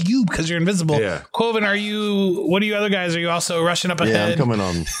don't see you because you're invisible. Yeah. Quoven, what are you other guys? Are you also rushing up Yeah, ahead? I'm coming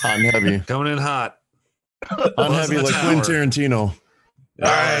on hot and heavy. Coming in hot. On heavy the like tower. Quentin Tarantino. All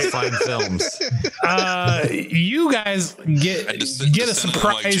right, fine films. You guys I get a descend like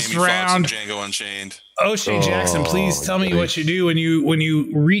surprise Jamie Foxx and round. Django Unchained. O'Shea Jackson, please tell me what you do when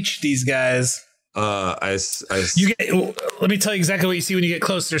you reach these guys. You Let me tell you exactly what you see when you get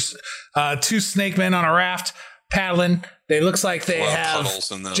close. There's 2 snake men on a raft paddling. They looks like they A lot of have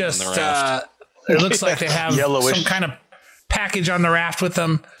puddles in the just raft. It looks like they have Yellowish. some kind of package on the raft with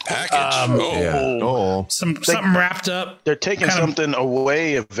them. Package. Something wrapped up. They're taking something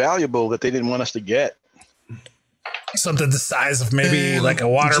away valuable that they didn't want us to get. Something the size of maybe like a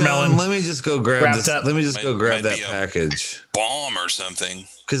watermelon. John, let me just go grab this. up. Let me just go grab Might that be a package. Bomb or something.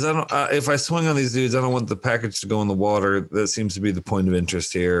 Because I don't. If I swing on these dudes, I don't want the package to go in the water. That seems to be the point of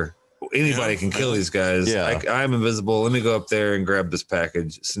interest here. Anybody can kill these guys. Yeah. I'm invisible. Let me go up there and grab this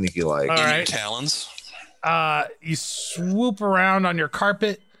package, sneaky like. All right. Talons. You swoop around on your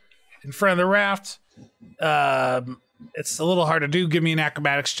carpet in front of the raft. It's a little hard to do. Give me an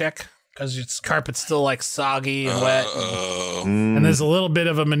acrobatics check because its carpet's still like soggy and wet. And there's a little bit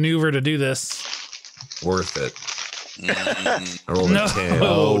of a maneuver to do this. Worth it. I rolled No, a 10.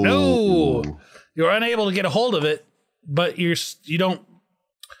 no, you're unable to get a hold of it, but you're still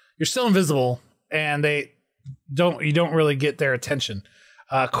invisible, and you don't really get their attention.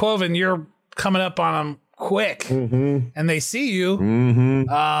 Quoven, you're coming up on them quick, and they see you.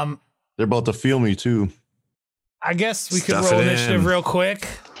 They're about to feel me too. I guess we Stuff could roll it initiative in. real quick.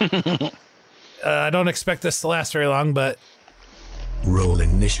 I don't expect this to last very long, but Roll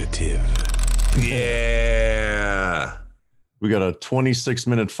initiative. Yeah. We got a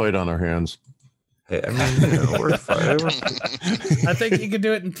 26-minute fight on our hands. Hey, I mean, we're fine. I think you could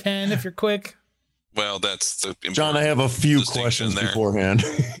do it in 10 if you're quick. Well, that's the John, I have a few distinction questions there. beforehand.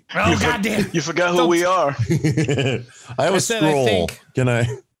 Oh, goddamn. You forgot who we are. I have I a said I scroll. think. Can I?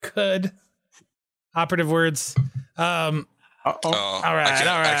 Could. Operative words. All right,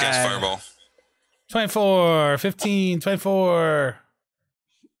 I cast Fireball. 24, 15, 24.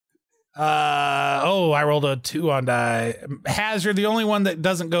 I rolled a 2 on die. Haz, you're the only one that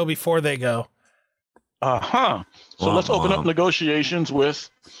doesn't go before they go. So let's open up negotiations with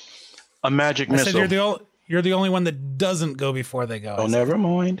a magic I missile. said you're the only one that doesn't go before they go. Oh, never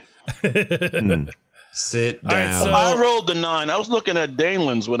mind. Sit All right, down. so- I rolled the 9. I was looking at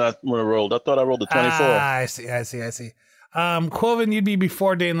Danelin's when I rolled. I thought I rolled the 24. I see. Quoven, you'd be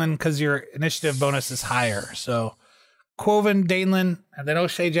before Danelin because your initiative bonus is higher. So Quoven, Danelin, and then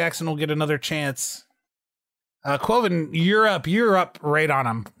O'Shea Jackson will get another chance. Quoven, you're up. You're up right on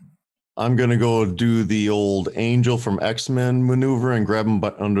him. I'm gonna go do the old Angel from X-Men maneuver and grab him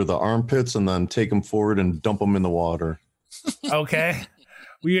under the armpits and then take him forward and dump him in the water. Okay.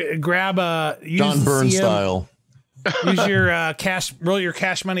 We grab use John Byrne CM style. Use your roll your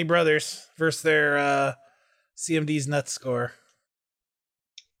Cash Money Brothers versus their CMD's Nuts score.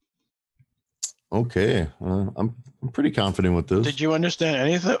 Okay, I'm pretty confident with this. Did you understand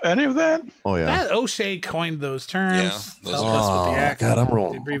any of that? Oh yeah. That O'Shea coined those terms. Yeah, those Help are- us with the God, I'm the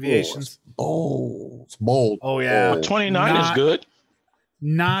rolling. abbreviations. Oh, it's bold. Oh yeah. 29 is good.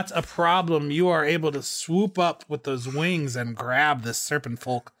 Not a problem. You are able to swoop up with those wings and grab this serpent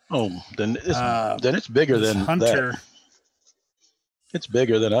folk. Oh, then it's bigger This than hunter. that. It's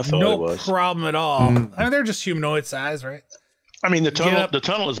bigger than I thought No it was. problem at all. I mean, they're just humanoid size, right? I mean, the up.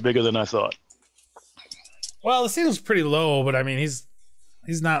 tunnel is bigger than I thought. Well, the ceiling's pretty low, but I mean, he's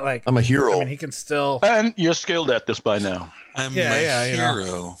not like. I'm a hero. I mean, he can still. And you're skilled at this by now. I'm Yeah, a yeah, you know.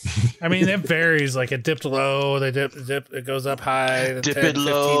 hero. I mean, it varies. Like it dipped low, they dip. It goes up high. Dip 10, it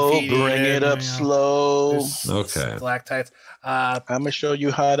low, 15 feet bring in, it up you know. slow. There's Okay. Stalactites. I'm gonna show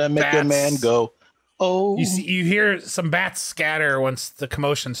you how to make a Bats. man go. Oh, You hear some bats scatter once the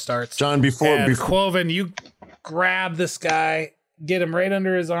commotion starts. John, before And Quoven, you grab this guy, get him right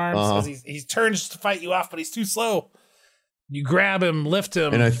under his arms because he turns to fight you off, but he's too slow. You grab him, lift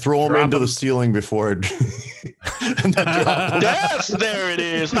him, and I throw him drop into the ceiling before I and then drop him. that's there it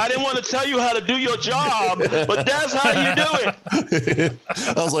is. I didn't want to tell you how to do your job, but that's how you do it.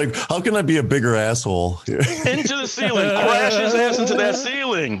 I was like, how can I be a bigger asshole? Into the ceiling, crash his ass into that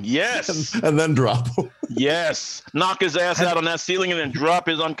ceiling. Yes, And then drop him. yes. Knock his ass out on that ceiling and then drop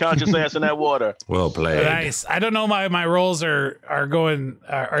his unconscious ass in that water. Well played. Nice. I don't know my rolls are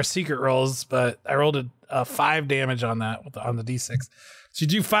secret rolls, but I rolled a 5 damage on that on the d6. So you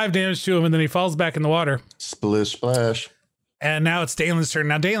do 5 damage to him, and then he falls back in the water. Splish splash. And now it's Dalen's turn.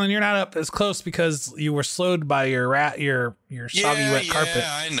 Now, Dalen, you're not up as close because you were slowed by your soggy wet carpet.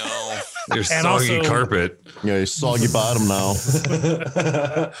 Yeah, I know. Your And soggy also- carpet. Yeah, he's soggy bottom now.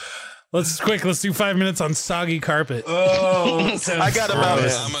 Let's do 5 minutes on soggy carpet. Oh, I got about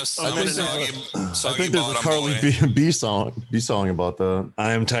it. I'm a soggy I think there's a bottom Carly boy. B song about that.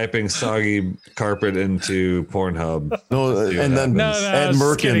 I am typing soggy carpet into Pornhub. No, See what and then No, I Ed was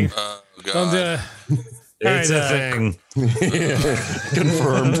just kidding. Merkin Oh, Don't do God. it. It's All a right,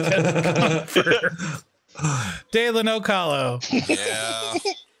 confirmed. Dalen Ocalo. Yeah.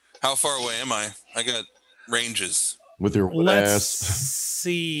 How far away am I? I got ranges. with your Let's ass.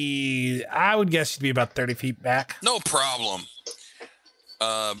 see. I would guess you'd be about 30 feet back. No problem.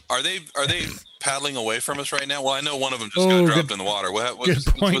 Are they paddling away from us right now? Well, I know one of them just got dropped in the water. What's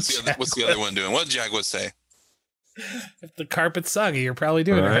the other one doing? What did Jaguar say? If the carpet's soggy, you're probably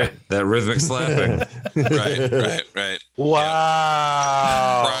doing it right. That rhythmic slapping. Right.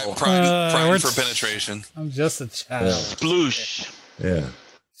 Wow. Prime for penetration. I'm just a child. Sploosh. Yeah.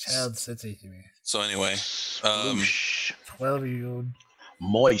 Child city to me. So anyway, Sploosh. 12-year-old.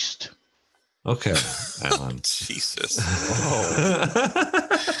 Moist. Okay, Alan. Jesus.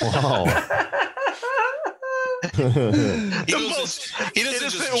 Wow. He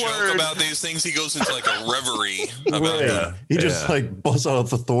doesn't just joke about these things. He goes into like a reverie about them. He just like busts out a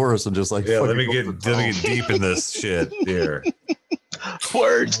thesaurus and just like, let me get deep in this shit here.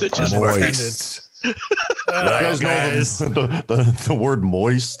 Words that just Moist. You guys know the word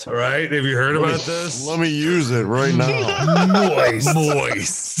moist? All right, have you heard about this? Let me use it right now. Moist.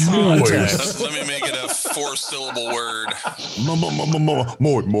 Let me make it a 4-syllable word.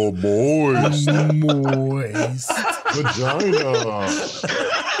 Moist. Vagina.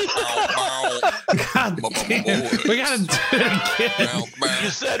 God damn. We gotta do it again. You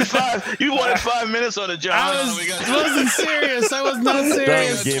said 5. You wanted 5 minutes on the job. I wasn't serious. I was not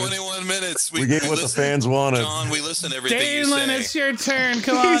serious. 21 minutes. We gave what the fans wanted. John, we listen to everything you Dalen, say. it's your turn.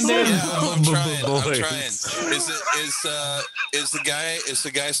 Come on, Dalen. I'm trying. Is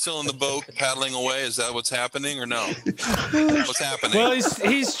the guy still in the boat paddling away? Is that what's happening or no? What's happening? Well,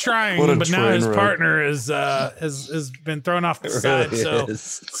 he's trying, but now his partner has been thrown off the side.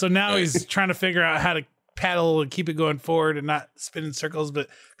 So now he's trying to figure out how to paddle and keep it going forward and not spin in circles. But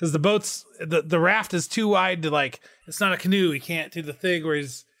because the boat's the raft is too wide to, like, it's not a canoe. He can't do the thing where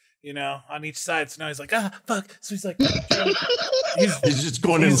he's, on each side. So now he's like, fuck. So he's like, he's just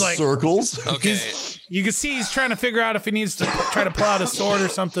going in circles. Okay. You can see he's trying to figure out if he needs to try to pull out a sword or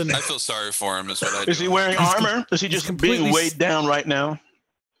something. I feel sorry for him. Is what I do. Is he wearing armor? Is he just being weighed down right now?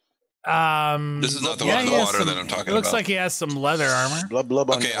 This is not the one in the water that I'm talking about. It looks like he has some leather armor.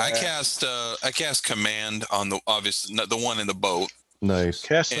 Okay, I cast command on the one in the boat. Nice.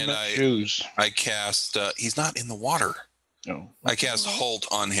 Cast some shoes. I cast. He's not in the water. No. I cast halt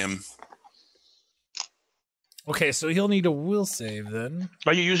on him. Okay, so he'll need a will save then.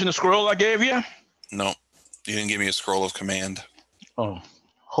 Are you using the scroll I gave you? No, you didn't give me a scroll of command. Oh,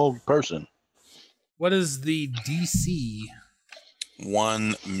 hold person. What is the DC?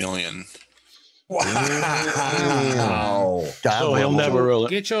 1 million. Wow. So he'll never roll it.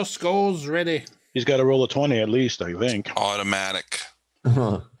 Get your skulls ready. He's got to roll a 20 at least, I think. Automatic.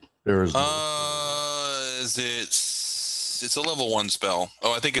 There's. Is it? It's a level 1 spell.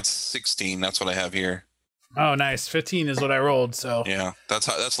 Oh, I think it's 16. That's what I have here. Oh, nice. 15 is what I rolled. So yeah,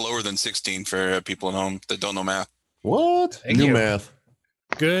 that's lower than 16 for people at home that don't know math. What? New math.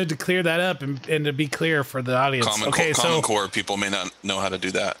 Good to clear that up and to be clear for the audience. Common Core people may not know how to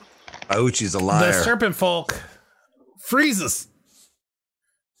do that. Ouchie's a liar. The serpent folk freezes.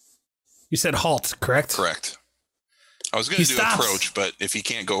 You said halt, correct? Correct. I was going to do approach, but if he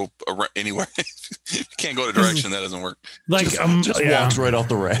can't go anywhere, he can't go to direction, that doesn't work. Like just walks right off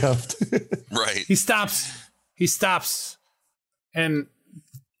the raft. Right. He stops, and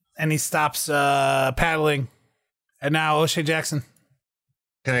he stops paddling. And now O'Shea Jackson.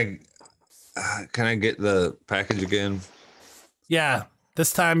 Can I get the package again? Yeah.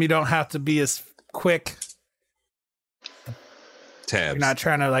 This time you don't have to be as quick. Tabs. You're not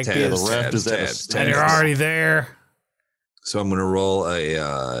trying to be as tabs. And you're already there. So I'm gonna roll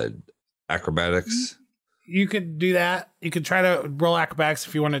a acrobatics. You could do that. You could try to roll acrobatics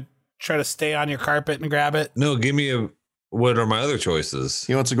if you want to try to stay on your carpet and grab it. No, give me what are my other choices?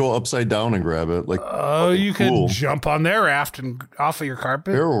 He wants to go upside down and grab it. You could jump on their raft and off of your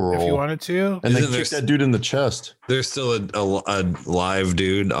carpet if you wanted to. And then kick that dude in the chest. There's still a live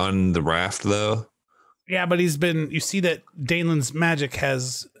dude on the raft though. Yeah, but you see that Dalen's magic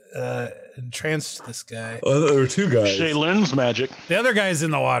has entranced this guy. Oh, there were 2 guys. Shaylin's magic. The other guy's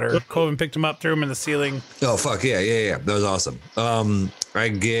in the water. Coven picked him up, threw him in the ceiling. Oh, fuck. Yeah. That was awesome. I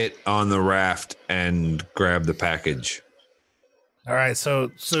get on the raft and grab the package. All right,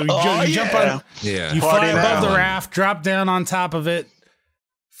 so you jump on. Yeah. You fly above the raft, drop down on top of it.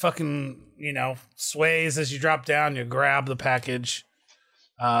 Fucking, sways as you drop down. You grab the package.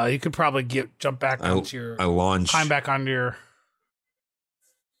 You could probably jump back onto your. I launch. Climb back onto your.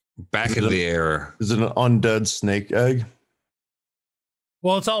 Back in the air. Is it an undead snake egg?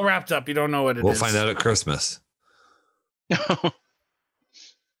 Well, it's all wrapped up. You don't know what it is. We'll find out at Christmas.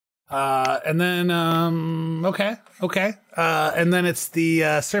 And then okay. And then it's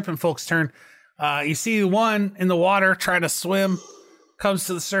the serpent folk's turn. You see one in the water trying to swim, comes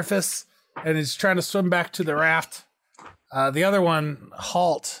to the surface, and is trying to swim back to the raft. The other one,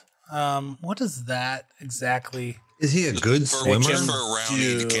 halt. What is that exactly? Is he a good swimmer? Just for a round,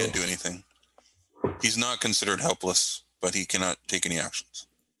 he can't do anything. He's not considered helpless, but he cannot take any actions.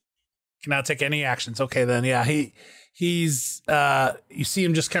 Cannot take any actions. Okay, then, yeah, he's. You see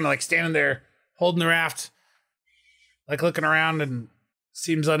him just kind of like standing there, holding the raft, like looking around, and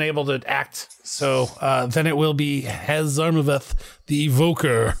seems unable to act. So then it will be Hazarmaveth, the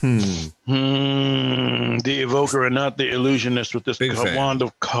Evoker. The Evoker and not the Illusionist with this wand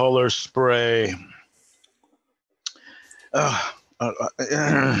of color spray.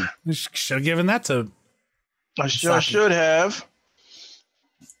 You should have given that to. I should have,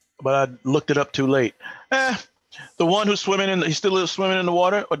 but I looked it up too late. The one who's swimming he's still swimming in the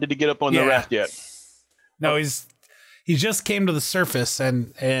water, or did he get up on the raft yet? No, he just came to the surface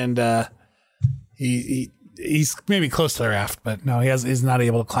and he's maybe close to the raft, but no, he's not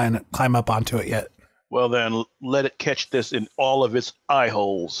able to climb up onto it yet. Well, then let it catch this in all of its eye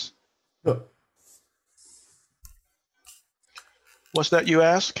holes. What's that you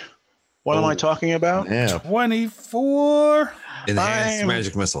ask? What am I talking about? Yeah. 24. Enhanced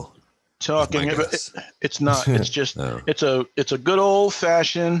magic missile. Talking about it's not. It's just it's a good old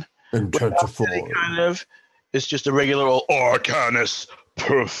fashioned kind of. It's just a regular old Arcanus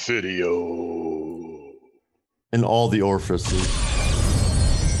Perfidio. In all the orifices.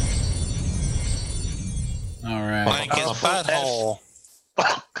 All right. Like his butthole.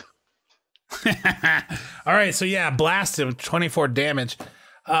 All right, so yeah, blast him, 24 damage.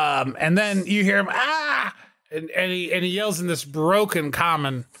 And then you hear him, and he yells in this broken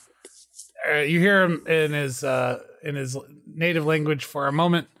common. You hear him in his native language for a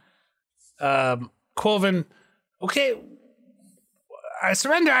moment. Quoven, okay, I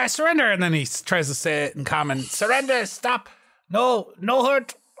surrender, and then he tries to say it in common. Surrender, stop, no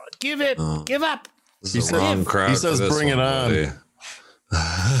hurt, give up. This is a wrong crowd. He says, "Bring it on." Is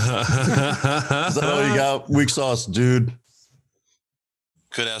that all you got? Weak sauce, dude.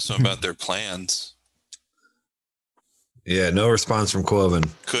 Could ask them about their plans. Yeah, no response from Quoven.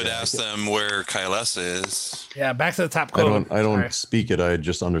 Could ask them where Kylesa is. Yeah, back to the top. Quoven. I don't speak it. I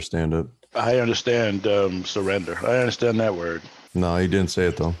just understand it. I understand surrender. I understand that word. No, he didn't say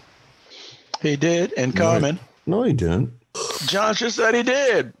it though. He did in common. No, he didn't. John just said he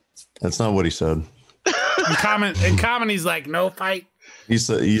did. That's not what he said. In common, he's like, no fight. He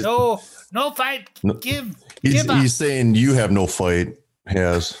said, no fight. No, give he's up. saying you have no fight.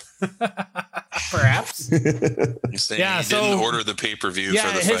 Has perhaps. He's saying he didn't order the pay-per-view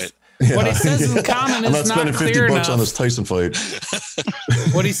for the fight. Yeah. What he says in common is not spending clear $50 enough. on this Tyson fight.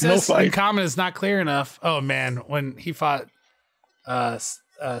 What he says in common is not clear enough. Oh man, when he fought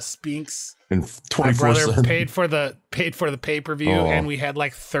Spinks, and my brother paid for the pay-per-view, and we had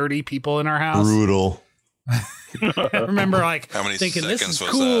like 30 people in our house. Brutal. I remember like thinking this is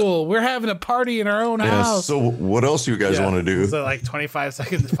cool. We're having a party in our own house. So what else you guys want to do? So like 25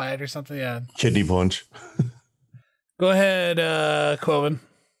 seconds to fight or something. Yeah. Kidney punch. Go ahead, Quoven.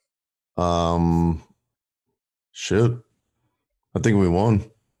 Shit. I think we won.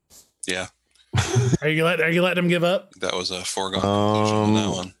 Yeah. Are you letting him give up? That was a foregone conclusion on that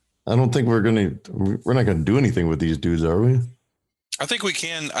one. I don't think we're not gonna do anything with these dudes, are we? I think we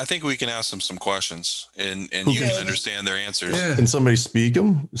can ask them some questions and you can understand their answers. Yeah. Can somebody speak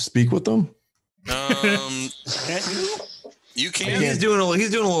with them? You can. He's doing a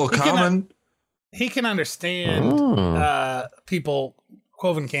little common. He can understand people.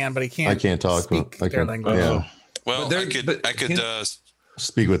 Quoven can, but he can't. I can't talk. Their language. Yeah. Well, I could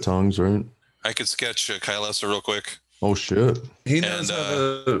speak with tongues, right? I could sketch Kylesa real quick. Oh shit! He knows how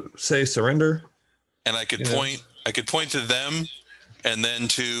to say surrender. And I could point to them, and then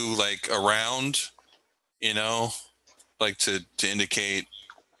to like around, like to indicate.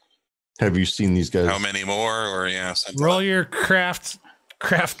 Have you seen these guys? How many more? Or roll your craft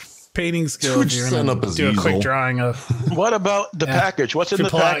painting skill. You're gonna do a quick drawing of. What about the package? What's in the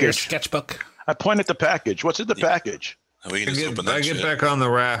package? Your sketchbook. I point at the package. What's in the package? We can just open that. I get back on the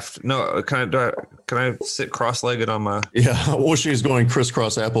raft. No, can I sit cross-legged on my? Yeah, or she's going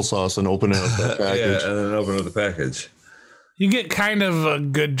crisscross applesauce and open up that package. Yeah, and then open up the package. You get kind of a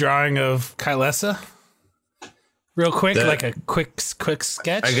good drawing of Kylesa. Real quick, like a quick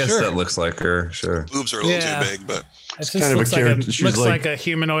sketch. I guess that looks like her. Sure. Boobs are a little too big, but it's kind of a character. Looks like a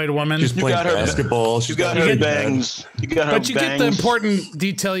humanoid woman. She's playing basketball. You got her bangs. You got her bangs. But you get the important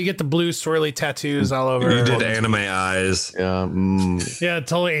detail. You get the blue swirly tattoos all over. You did anime eyes. Yeah. Yeah,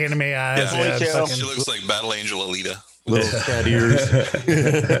 totally anime eyes. Yeah, she looks like Battle Angel Alita. Little cat ears.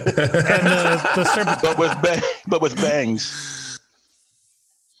 And the serpent, but with bangs.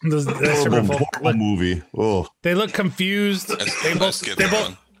 The serpent folk horrible movie. Oh, they look confused. They both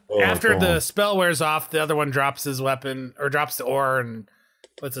after the spell wears off, the other one drops his weapon or drops the ore and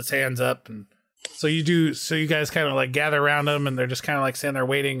puts his hands up, and so you guys kind of like gather around him, and they're just kind of like standing there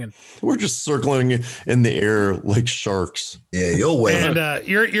waiting, and we're just circling in the air like sharks. Yeah, you'll win. And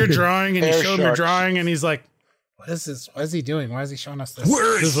you're drawing, and you Air show him your sharks. drawing, and he's like, "What is this? What is he doing? Why is he showing us this?"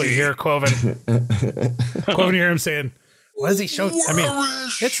 Where is This is what you he? hear, Quoven. Quoven, you hear him saying, "What is he showing?" I mean,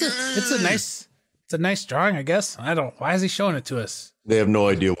 it's a nice drawing, I guess. Why is he showing it to us? They have no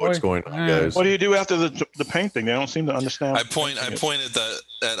idea what's going on, guys. What do you do after the painting? They don't seem to understand. I point at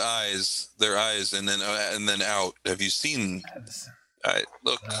their eyes, and then out. Have you seen?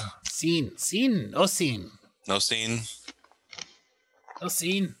 Look. Scene. No scene. No scene. No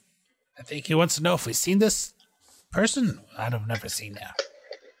scene. I think he wants to know if we've seen this person. I've never seen that.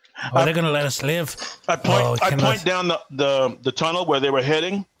 Are they going to let us live? I point down the tunnel where they were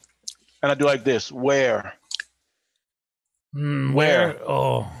heading, and I do like this. Where? Where?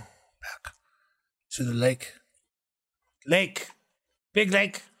 Oh, back to the lake. Big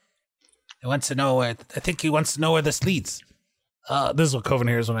lake. He wants to know where. I think he wants to know where this leads. This is what Coven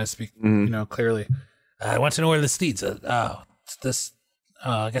hears when I speak. Clearly. I want to know where this leads. This.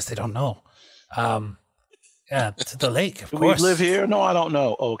 I guess they don't know. Yeah, to the lake. Of course. We live here? No, I don't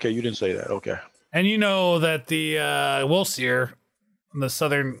know. Oh, okay, you didn't say that. Okay. And you know that the Wolfseer,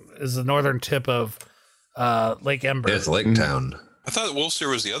 the northern tip of Lake Ember. Yeah, it's Lake Town. I thought Wolfseer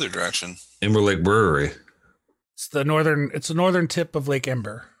was the other direction. Ember Lake Brewery. It's the northern tip of Lake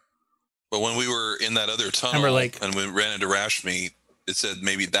Ember. But when we were in that other tunnel Ember Lake. and we ran into Rashmeat, it said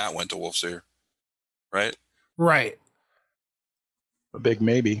maybe that went to Wolfseer, right? Right. A big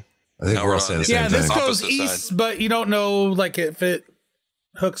maybe. I think Now we're we're all saying on the same This thing. goes Opposite east, side. but you don't know like if it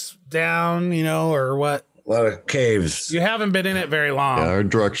hooks down, or what. A lot of caves. You haven't been in it very long. Yeah, our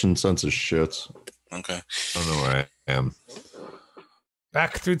direction sense is shits. Okay. I don't know where I am.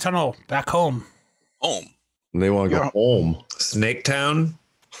 Back through tunnel, back home. Home. And they want to go home. Snake Town?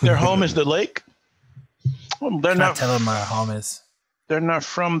 Their home is the lake. Well, they're Not not. tell them where our home is. They're not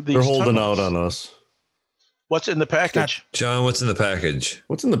from these. They're holding tunnels. out on us. What's in the package? John, what's in the package?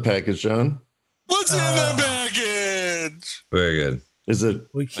 What's in the package, John? What's in the package? Very good. Is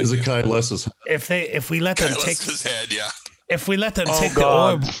it Kai Less's? If we let them take his head, yeah. if we let them Oh, take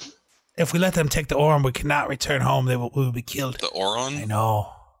God. the orb, if we let them take the orb, we cannot return home. We will be killed. The Oron? I know.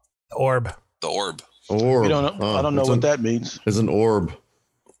 The orb. The orb. Orb. We don't know. Oh, I don't know what that means. It's an orb.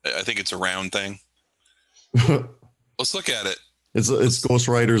 I think it's a round thing. Let's look at it. It's Ghost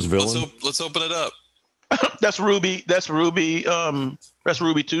Rider's villain. Let's open it up. That's Ruby. That's Ruby. That's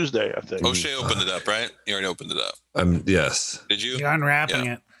Ruby Tuesday, I think. O'Shea opened it up, right? You already opened it up. Yes. Did you? You're unwrapping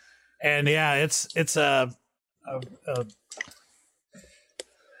Yeah. it, and yeah, it's a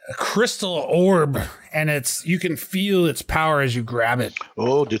crystal orb, and you can feel its power as you grab it.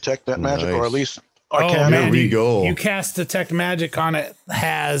 Oh, detect that magic, or at least Oh Arcana. man, we go. You cast detect magic on it,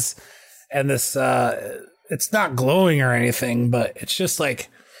 and this it's not glowing or anything, but it's just like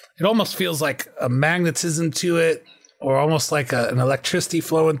it almost feels like a magnetism to it, or almost like an electricity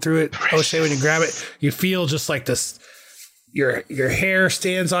flowing through it. O'Shea, when you grab it, you feel just like this. Your hair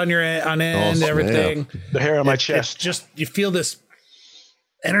stands on end, snap. everything. The hair on my It's chest. just you feel this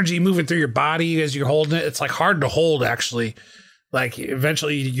energy moving through your body as you're holding it. It's like hard to hold, actually. Like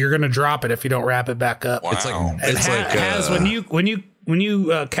eventually you're gonna drop it if you don't wrap it back up. Wow. It's like It it's like has when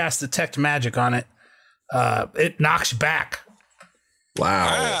you cast detect magic on it, it knocks you back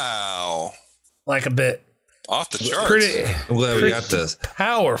Wow. like a bit. Off the charts. Pretty I'm glad we got this.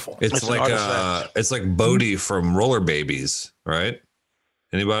 powerful. It's It's an like artifact. it's like Bodhi from Roller Babies, right?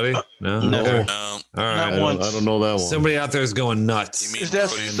 Anybody? No. no. Okay. No. All Not right. I one. don't know that one. Somebody out there is going You nuts. mean Is that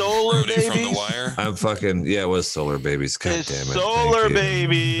Brody- Solar Brody from The Babies? Wire? I'm fucking it was Solar Babies. God It's damn it. Solar Thank you.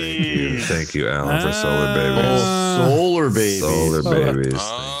 Babies. Thank you, Alan, for Solar Babies. Solar Babies. Solar Babies.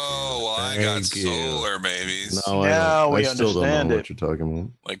 Oh, well, I got Thank you. solar babies. Now Now I we still don't understand know it. what you're talking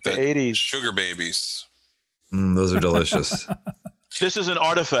about. Like The the 80s. sugar babies. Those are delicious. This is an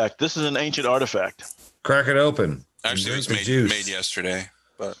artifact. This is an ancient artifact. Crack it open. Actually, it was Drink the juice. made yesterday.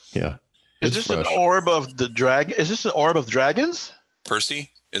 But Yeah. Is It's this an fresh. orb of the dragon? Is this an orb of dragons? Percy,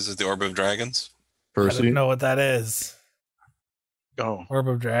 is it the Orb of Dragons? I don't Percy? know what that is. Oh, Orb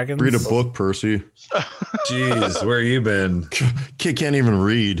of Dragons. Read a book, Percy. Jeez, where you been? Kid can't even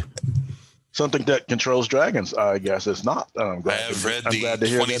read. something that controls dragons. I guess it's not. I'm I glad. have read I'm the glad to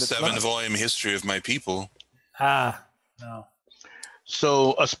hear that it's 27 not. volume history of my people. No.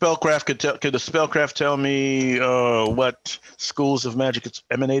 So a spellcraft could the spellcraft tell me what schools of magic it's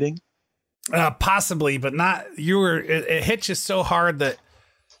emanating? Possibly, but not. It hits you so hard that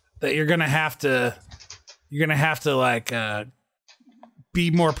you're gonna have to like be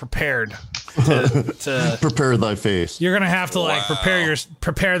more prepared. To prepare thy face. You're gonna have to like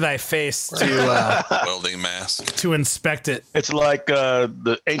prepare thy face to welding mask to inspect it. It's like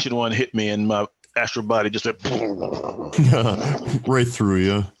the ancient one hit me and my astral body just went right through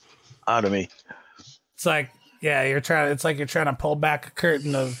you, out of me. It's like you're trying to pull back a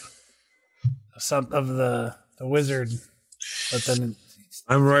curtain of the wizard, but then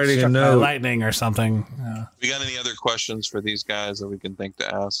I'm writing a struck by note. lightning or something. We got any other questions for these guys that we can think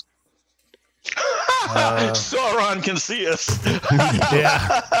to ask? Sauron can see us.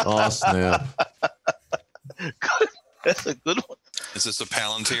 Yeah. Oh snap! That's a good one. Is this a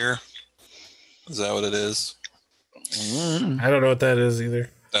Palantir? Is that what it is? I don't know what that is either.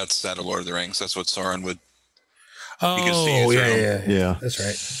 That's out of Lord of the Rings. That's what Sauron would. Oh, you can see it through. Yeah. That's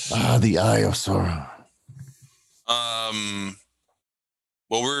right. Ah, the Eye of Sauron.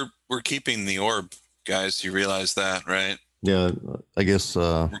 Well, we're keeping the orb, guys. You realize that, right? Yeah, I guess.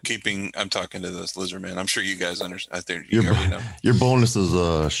 We're keeping. I'm talking to this lizard man. I'm sure you guys understand. I think you already know. Your bonus is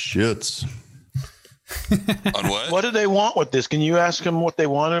shits. On what? What do they want with this? Can you ask them what they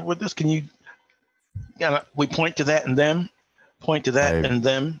wanted with this? Can you? Yeah, we point to that and them. Point to that and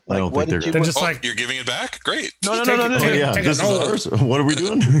them. I don't what think did they're you? just like You're giving it back? Great. No. Oh, yeah, this is ours. What are we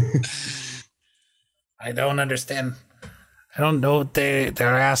doing? I don't understand. I don't know what they're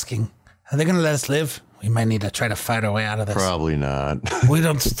asking. Are they going to let us live? We might need to try to fight our way out of this. Probably not. We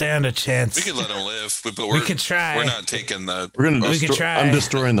don't stand a chance. We could let him live, but we could try. We're not taking the. We're gonna. We could try. I'm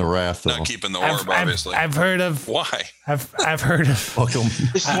destroying the raft, though. Not keeping the orb, obviously. I've heard of. Why? I've heard of. Fuck 'em.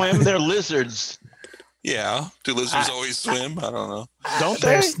 They swim. They're lizards. Yeah. Do lizards always swim? I don't know. Don't they?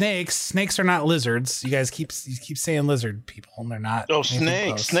 They're snakes. Snakes are not lizards. You guys keep saying lizard people, and they're not. Oh, anything snakes.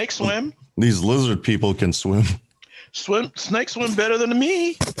 close. Snakes swim. These lizard people can swim. Snakes swim better than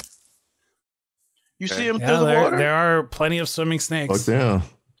me. You see them Yeah, through the water? there are plenty of swimming snakes. Fuck yeah.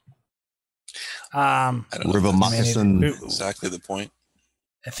 I don't know. River moccasin. Exactly the point.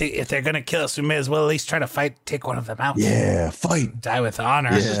 If they're gonna kill us, we may as well at least try to take one of them out. Yeah, fight. Die with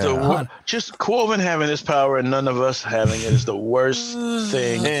honor. This is just Quoven having this power and none of us having it is the worst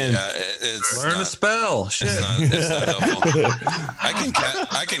thing. And It's Learn a spell. Shit. It's not helpful.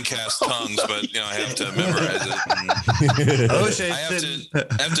 I can cast tongues, but I have to memorize it. O'Shea's I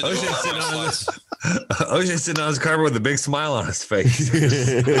have to do O'Shea's it sitting on slots. O'Shea's sitting on his cardboard with a big smile on his face.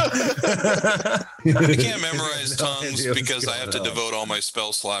 I can't memorize tongues because I have to devote all my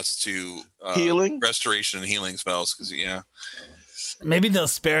spell slots to Healing? restoration and healing spells. Because Maybe they'll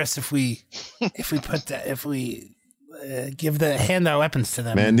spare us if we hand our weapons to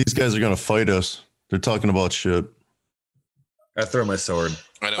them. man, these guys are gonna fight us. They're talking about shit. I throw my sword.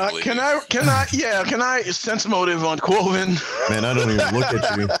 I don't believe Can you. I sense motive on Quoven? Man, I don't even look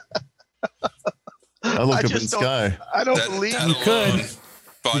at you. I look up in the sky. I don't That believe alone, you could.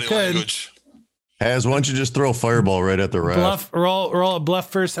 Body You could. language. Haz, why don't you just throw a fireball right at the raft? Roll a bluff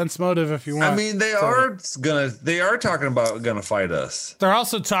for sense motive if you want. I mean, they are talking about gonna fight us. They're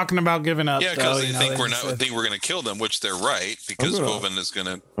also talking about giving up. Yeah, though, because they think just we're going to kill them, which they're right. Because Quoven is going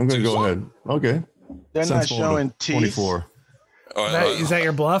to. I'm gonna go ahead. Okay. they're not Sense motive, showing teeth. 24. Is that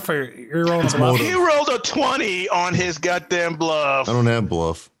your bluff or you're rolling a bluff? He rolled a 20 on his goddamn bluff. I don't have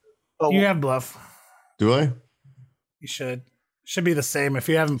bluff. You have bluff. Do I? You should. Should be the same. If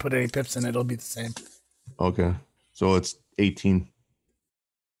you haven't put any pips in it, it'll be the same. Okay. So it's 18.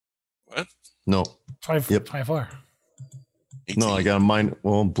 What? No. 24. No, I got a minus.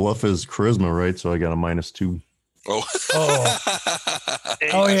 Well, bluff is charisma, right? So I got a -2. Oh.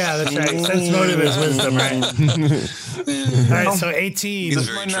 Oh yeah, that's right. Sense motive is wisdom, right? All right, so 18. He's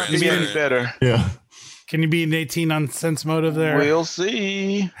very Might not be any better. Yeah. Can you beat an 18 on sense motive there? We'll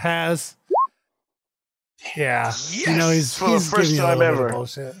see. Has. Yeah. Yes, he's for the first giving you a time little bit of ever.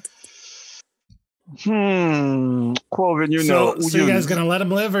 bullshit. Quoven, So you guys gonna let him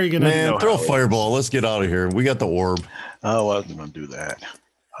live, or are you gonna? Man, throw a fireball. Let's get out of here. We got the orb. I wasn't gonna do that.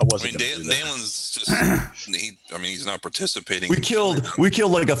 I wasn't gonna do that. Dalen's just. He's not participating. We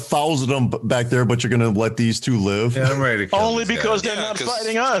killed like 1,000 of them back there, but you're gonna let these two live? Yeah, I'm ready to kill Only these because guys. they're not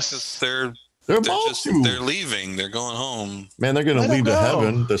fighting us. They're about to. They're leaving. They're going home. Man, they're gonna Let 'em leave to go.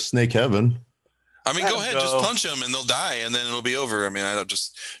 heaven, the snake heaven. I mean, Let go 'em ahead, go. just punch them and they'll die, and then it'll be over. I mean,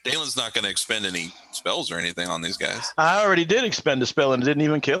 Dalen's not going to expend any spells or anything on these guys. I already did expend a spell and didn't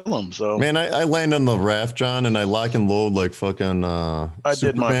even kill him. So Man, I land on the raft, John, and I lock and load like fucking I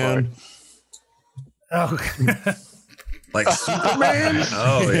did my Superman. Oh. Like Superman?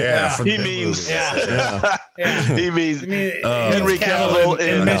 Oh yeah. He means Yeah. he means Henry Cavill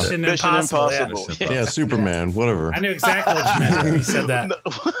in Mission Impossible. Yeah, Superman, whatever. I knew exactly what you meant when you said that.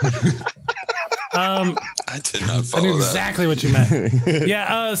 I did not follow I knew that. exactly what you meant.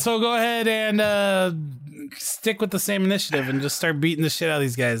 Yeah, so go ahead and stick with the same initiative and just start beating the shit out of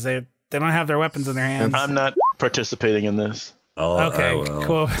these guys. They don't have their weapons in their hands. I'm not participating in this. Okay,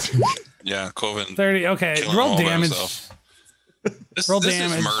 cool. Yeah, Coven. 30. Okay, killing roll all by damage. himself. This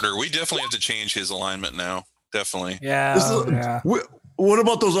damage. is murder. We definitely have to change his alignment now. Definitely. Yeah. Yeah. What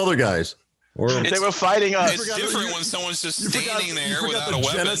about those other guys? They were fighting us. It's different when someone's just standing there without a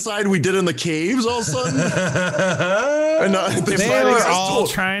weapon. Genocide we did in the caves all of a sudden. And they were all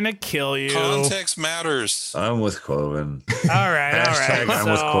trying to kill you. Context matters. I'm with Cloven. All right. I'm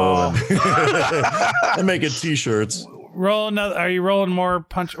with Cloven. I'm making t-shirts. Roll another. Are you rolling more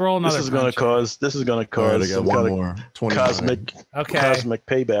punch? Roll another. This is going to cause. This is going to cause All right, I got some one kind more. of 29. cosmic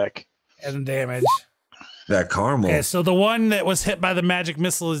payback. And damage. That caramel. Okay, so the one that was hit by the magic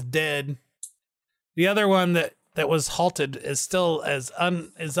missile is dead. The other one that was halted is still is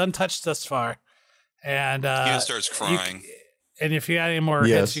untouched thus far. And he starts crying. And if you got any more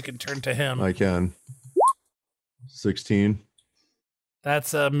hits, you can turn to him. I can. 16.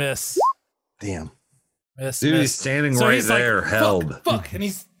 That's a miss. Damn. Miss. Dude, miss. he's standing So right he's like, there, held. Fuck, and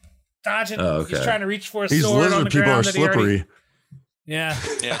he's dodging. Oh, okay. He's trying to reach for a These sword on the lizard people are ground that he already. slippery. Yeah.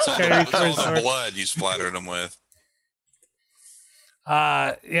 Yeah, it's all Trying to reach for his the sword. blood you splattered him with.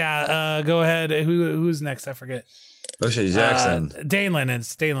 Go ahead. Who's next? I forget. O'Shea Jackson. Dalen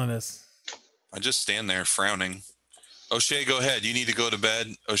is. I just stand there frowning. O'Shea, go ahead. You need to go to bed.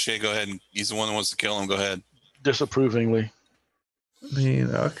 O'Shea, go ahead. He's the one that wants to kill him. Go ahead. Disapprovingly. I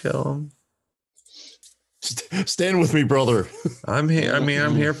mean, I'll kill him. Stand with me, brother. I'm here. I mean,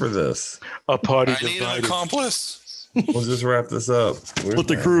 I'm here for this. A party I need an divided. accomplice. We'll just wrap this up. With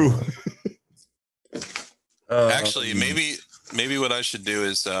the crew. Actually, maybe what I should do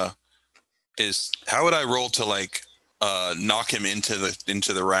is how would I roll to like knock him into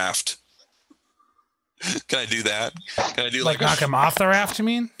the raft? Can I do that? Can I do like knock him off the raft? You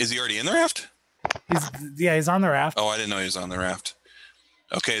mean? Is he already in the raft? He's on the raft. Oh, I didn't know he was on the raft.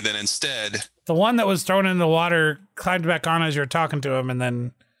 Okay, then instead, The one that was thrown in the water climbed back on as you were talking to him, and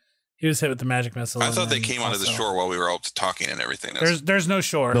then he was hit with the magic missile. I thought they came onto the shore while we were all talking and everything. There's no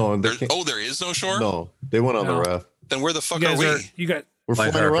shore. No, there is no shore. No, they went on the raft. Then where the fuck are we? We're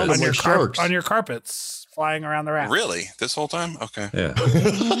flying around on them your like sharks. on your carpets, flying around the raft. Really? This whole time? Okay. Yeah.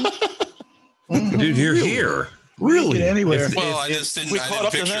 Dude, you're here. Really? Anywhere. Well, I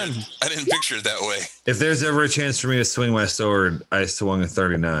didn't picture it that way. If there's ever a chance for me to swing my sword, I swung a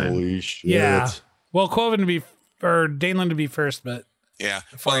 39. Holy shit. Yeah. Well, Quoven or Dalen to be first, but yeah.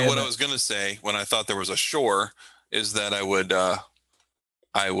 Well, what I was gonna say when I thought there was a shore is that I would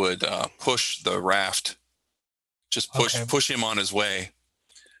push the raft, just push him on his way.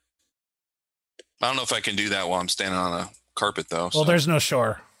 I don't know if I can do that while I'm standing on a carpet though. Well, there's no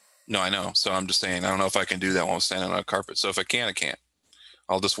shore. No, I know. So I'm just saying I don't know if I can do that while I'm standing on a carpet. So if I can, I can't.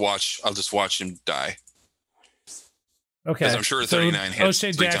 I'll just watch him die. Okay. Because I'm sure 39 hits.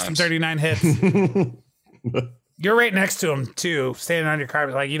 O'Shea 3 Jackson, times. 39 hits. You're right next to him too, standing on your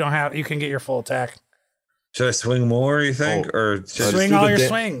carpet. Like you can get your full attack. Should I swing more, you think? Or just swing all your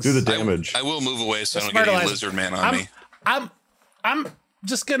swings. Do the damage. I will move away so I don't get any lizard man on me. I'm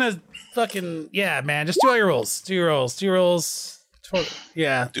just gonna fucking man. Just do all your rolls. Do your rolls.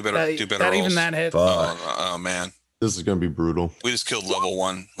 Yeah. Do better. Do better Not rolls. even that hit. Oh man. This is gonna be brutal. We just killed level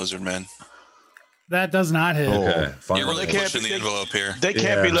 1 lizard men. That does not hit. Okay. You're really pushing the envelope here. They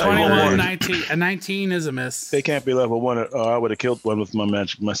can't be level 21, 1. 19. A 19 is a miss. They can't be level 1. Or I would have killed one with my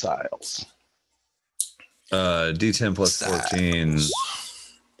magic missiles. D10 plus 14.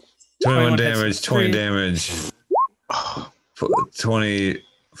 21 damage, 20 damage. 20,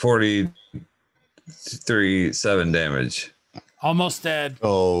 43, 7 damage. Almost dead.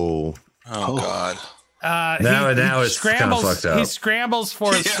 Oh God. Now it's kind of fucked up. He scrambles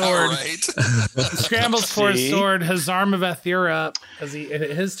for his sword. Right. He scrambles for his sword. Hazarmaveth, you're up because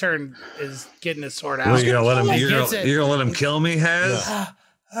his turn is getting his sword out. Well, you're gonna let him kill me, Haz?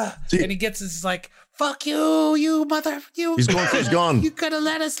 And he gets his, he's like, "Fuck you, you mother, you." He's going for his gun. You could have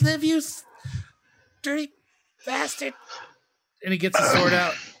let us live, you dirty bastard. And he gets his sword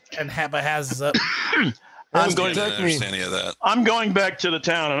out, and Haz is up. I'm going back to the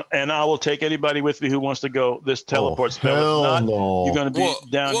town, and I will take anybody with me who wants to go. This teleport spell is not. No. You're going to be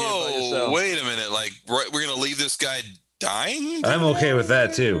down here by yourself. Wait a minute. Like, we're going to leave this guy dying? I'm okay with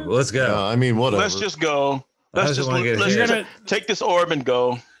that too. Let's go. I mean, whatever. Let's just go. Let's just take take this orb and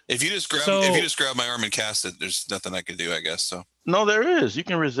go. If you just grab my arm and cast it, there's nothing I can do, I guess. So no, there is. You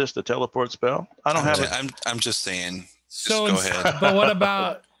can resist the teleport spell. I don't have it. I'm just saying. So go ahead. But what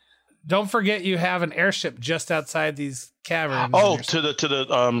about? Don't forget you have an airship just outside these caverns. Oh, to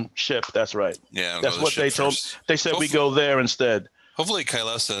the ship. That's right. Yeah, that's what they told. They said we go there instead. Hopefully,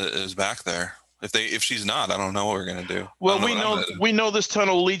 Kylesa is back there. If she's not, I don't know what we're gonna do. Well, we know this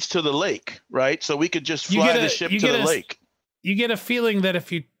tunnel leads to the lake, right? So we could just fly the ship to the lake. You get a feeling that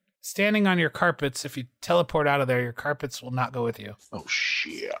if you standing on your carpets, if you teleport out of there, your carpets will not go with you. Oh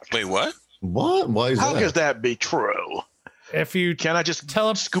shit! Wait, what? What? Why is How that? could that be true? If you can, I just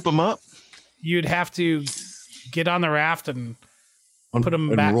scoop them up. You'd have to get on the raft and put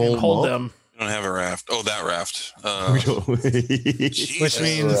them back and hold them. I don't have a raft. Oh, that raft. Which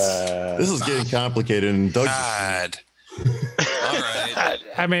means this is getting complicated. And Doug. God. All right.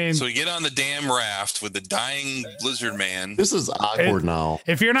 I mean, so we get on the damn raft with the dying lizard man. This is awkward now.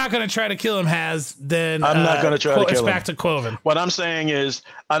 If you're not going to try to kill him, then I'm not going to try to kill him. It's back to Quoven. What I'm saying is,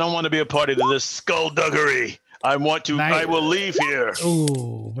 I don't want to be a party to this skullduggery. I will leave here.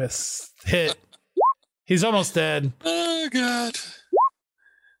 Ooh, miss hit. He's almost dead. Oh God.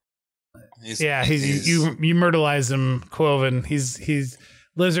 You myrtleize him, Quoven. He's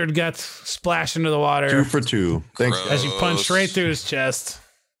lizard guts splash into the water. 2 for 2. Thanks. As you punch right through his chest.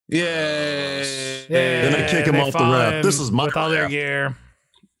 Yay! Then I kick him off the raft. This is my with all their gear.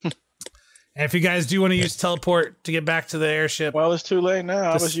 And if you guys do want to use teleport to get back to the airship, well, it's too late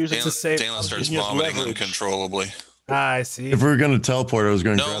now. I was using it to save. Dalen starts vomiting uncontrollably. I see. If we were going to teleport, I was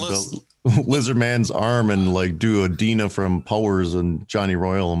going to grab the lizard man's arm and like do a Dina from Powers and Johnny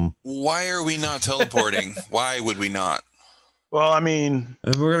Royal him. Why are we not teleporting? Why would we not? Well, I mean,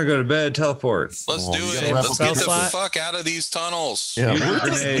 if we're gonna go to bed, teleport. Let's do it. Let's get the fuck out of these tunnels. Yeah, we're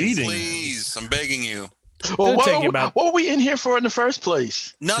just bleeding. Please, I'm begging you. Well, what were we in here for in the first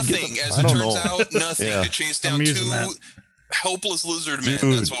place? Nothing. As it turns out, nothing. To chase down 2 helpless lizard men.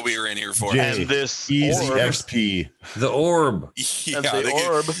 Dude, that's what we were in here for. And this easy orb. XP. The orb. Yeah, and the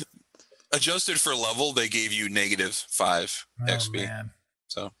orb. Adjusted for level, they gave you -5 XP. Man.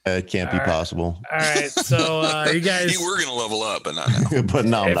 So it can't be possible. All right, so you guys, you were gonna level up, but not now. But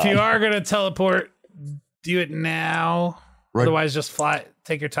now, if you are gonna teleport, do it now. Right. Otherwise, just fly.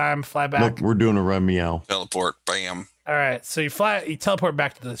 Take your time, fly back. Look, we're doing a run meow. Teleport, bam. All right, so you teleport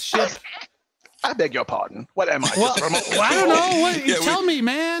back to the ship. I beg your pardon. What am I? Well, I don't know. What tell me,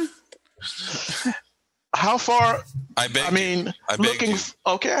 man? How far? I beg looking.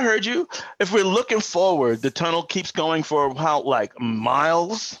 Okay, I heard you. If we're looking forward, the tunnel keeps going for how, like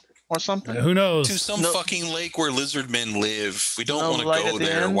miles or something? Who knows? To some fucking lake where lizard men live. We don't want to go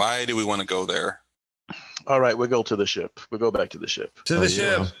there. Why do we want to go there? All right, we'll go to the ship. We'll go back to the ship. To the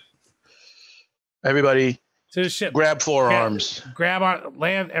ship. Everybody, to the ship. Grab forearms. Grab on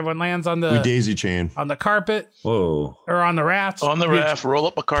land. Everyone lands on the. We daisy chain on the carpet. Whoa. Or on the raft. On the raft. Roll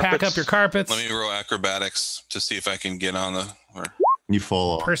up a carpet. Pack up your carpets. Let me roll acrobatics to see if I can get on the. You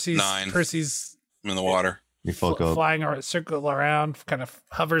fall off. Percy's 9. Percy's in the water. You fuck up. Flying or circle around, kind of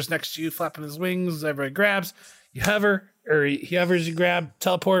hovers next to you, flapping his wings. Everybody grabs. You hover, or he hovers. You grab.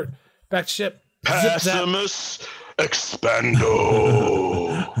 Teleport back to ship. Passimus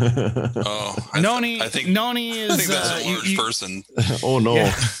Expando. I think Noni is. I think that's a large person. Oh no!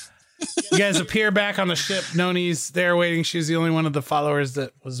 Yeah. You guys appear back on the ship. Noni's there waiting. She's the only one of the followers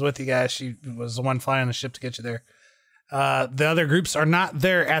that was with you guys. She was the one flying the ship to get you there. The other groups are not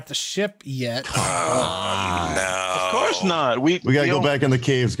there at the ship yet. Oh, no. Of course not. We gotta go back in the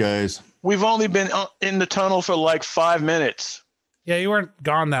caves, guys. We've only been in the tunnel for like 5 minutes. Yeah, you weren't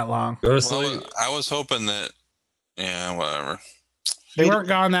gone that long. Go to sleep. I was hoping that. Yeah, whatever. You weren't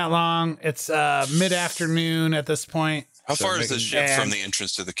gone that long. It's mid-afternoon at this point. How far is the ship from the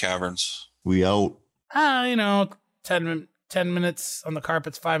entrance to the caverns? We out. 10 minutes on the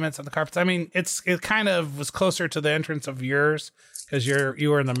carpets, 5 minutes on the carpets. I mean, it kind of was closer to the entrance of yours because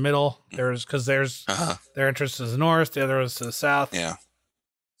you were in the middle. Their entrance is north, the other was to the south. Yeah.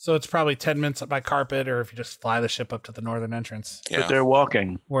 So it's probably 10 minutes by carpet, or if you just fly the ship up to the northern entrance. Yeah. But they're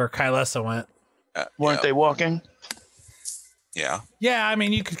walking. Where Kylesa went. Weren't they walking? Yeah. Yeah, I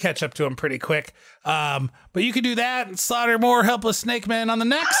mean, you could catch up to them pretty quick. But you could do that and slaughter more helpless snake men on the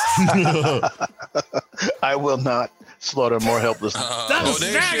next. I will not slaughter more helpless.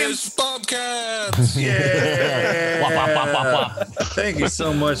 Audacious Bobcats! Yeah! Wop, wop, wop, wop, wop. Thank you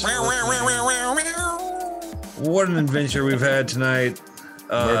so much. What an adventure we've had tonight.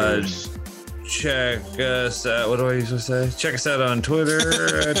 Check us out. What do I usually say? Check us out on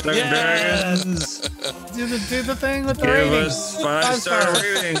Twitter at Dragons. Do the thing with the Give ratings. us 5-star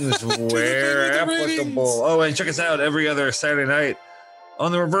ratings where applicable. Oh, and check us out every other Saturday night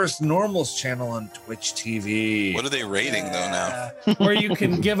on the Reverse Normals channel on Twitch TV. What are they rating though now? Where you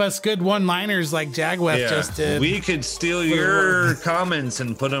can give us good one-liners like Jagweth just did. We could steal your comments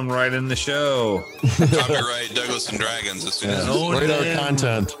and put them right in the show. Copyright Douglas and Dragons as soon as Radar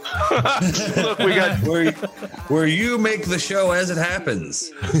content. Look, we got where you make the show as it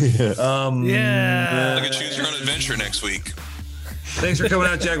happens. Yeah. Look at Choose Your Own Adventure next week. Thanks for coming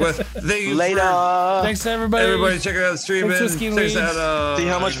out, Jagweth. Thank you. later. Thanks, everybody. Everybody, check out the stream. Thanks, out, See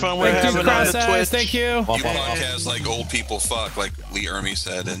how much fun we're Thank you, having on the Cross Twitch. Eyes. Thank you. You podcast like old people fuck, like Lee Ermey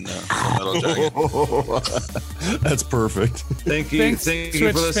said in Full Metal Jacket. That's perfect. Thank you. Thanks, Thank you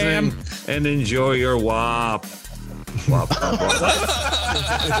for Twitch listening and enjoy your WAP.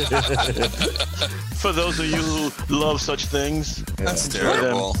 For those of you who love such things, That's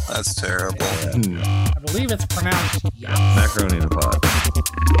terrible. That's terrible. I believe it's pronounced Macaroni in a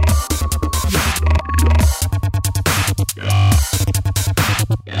pot.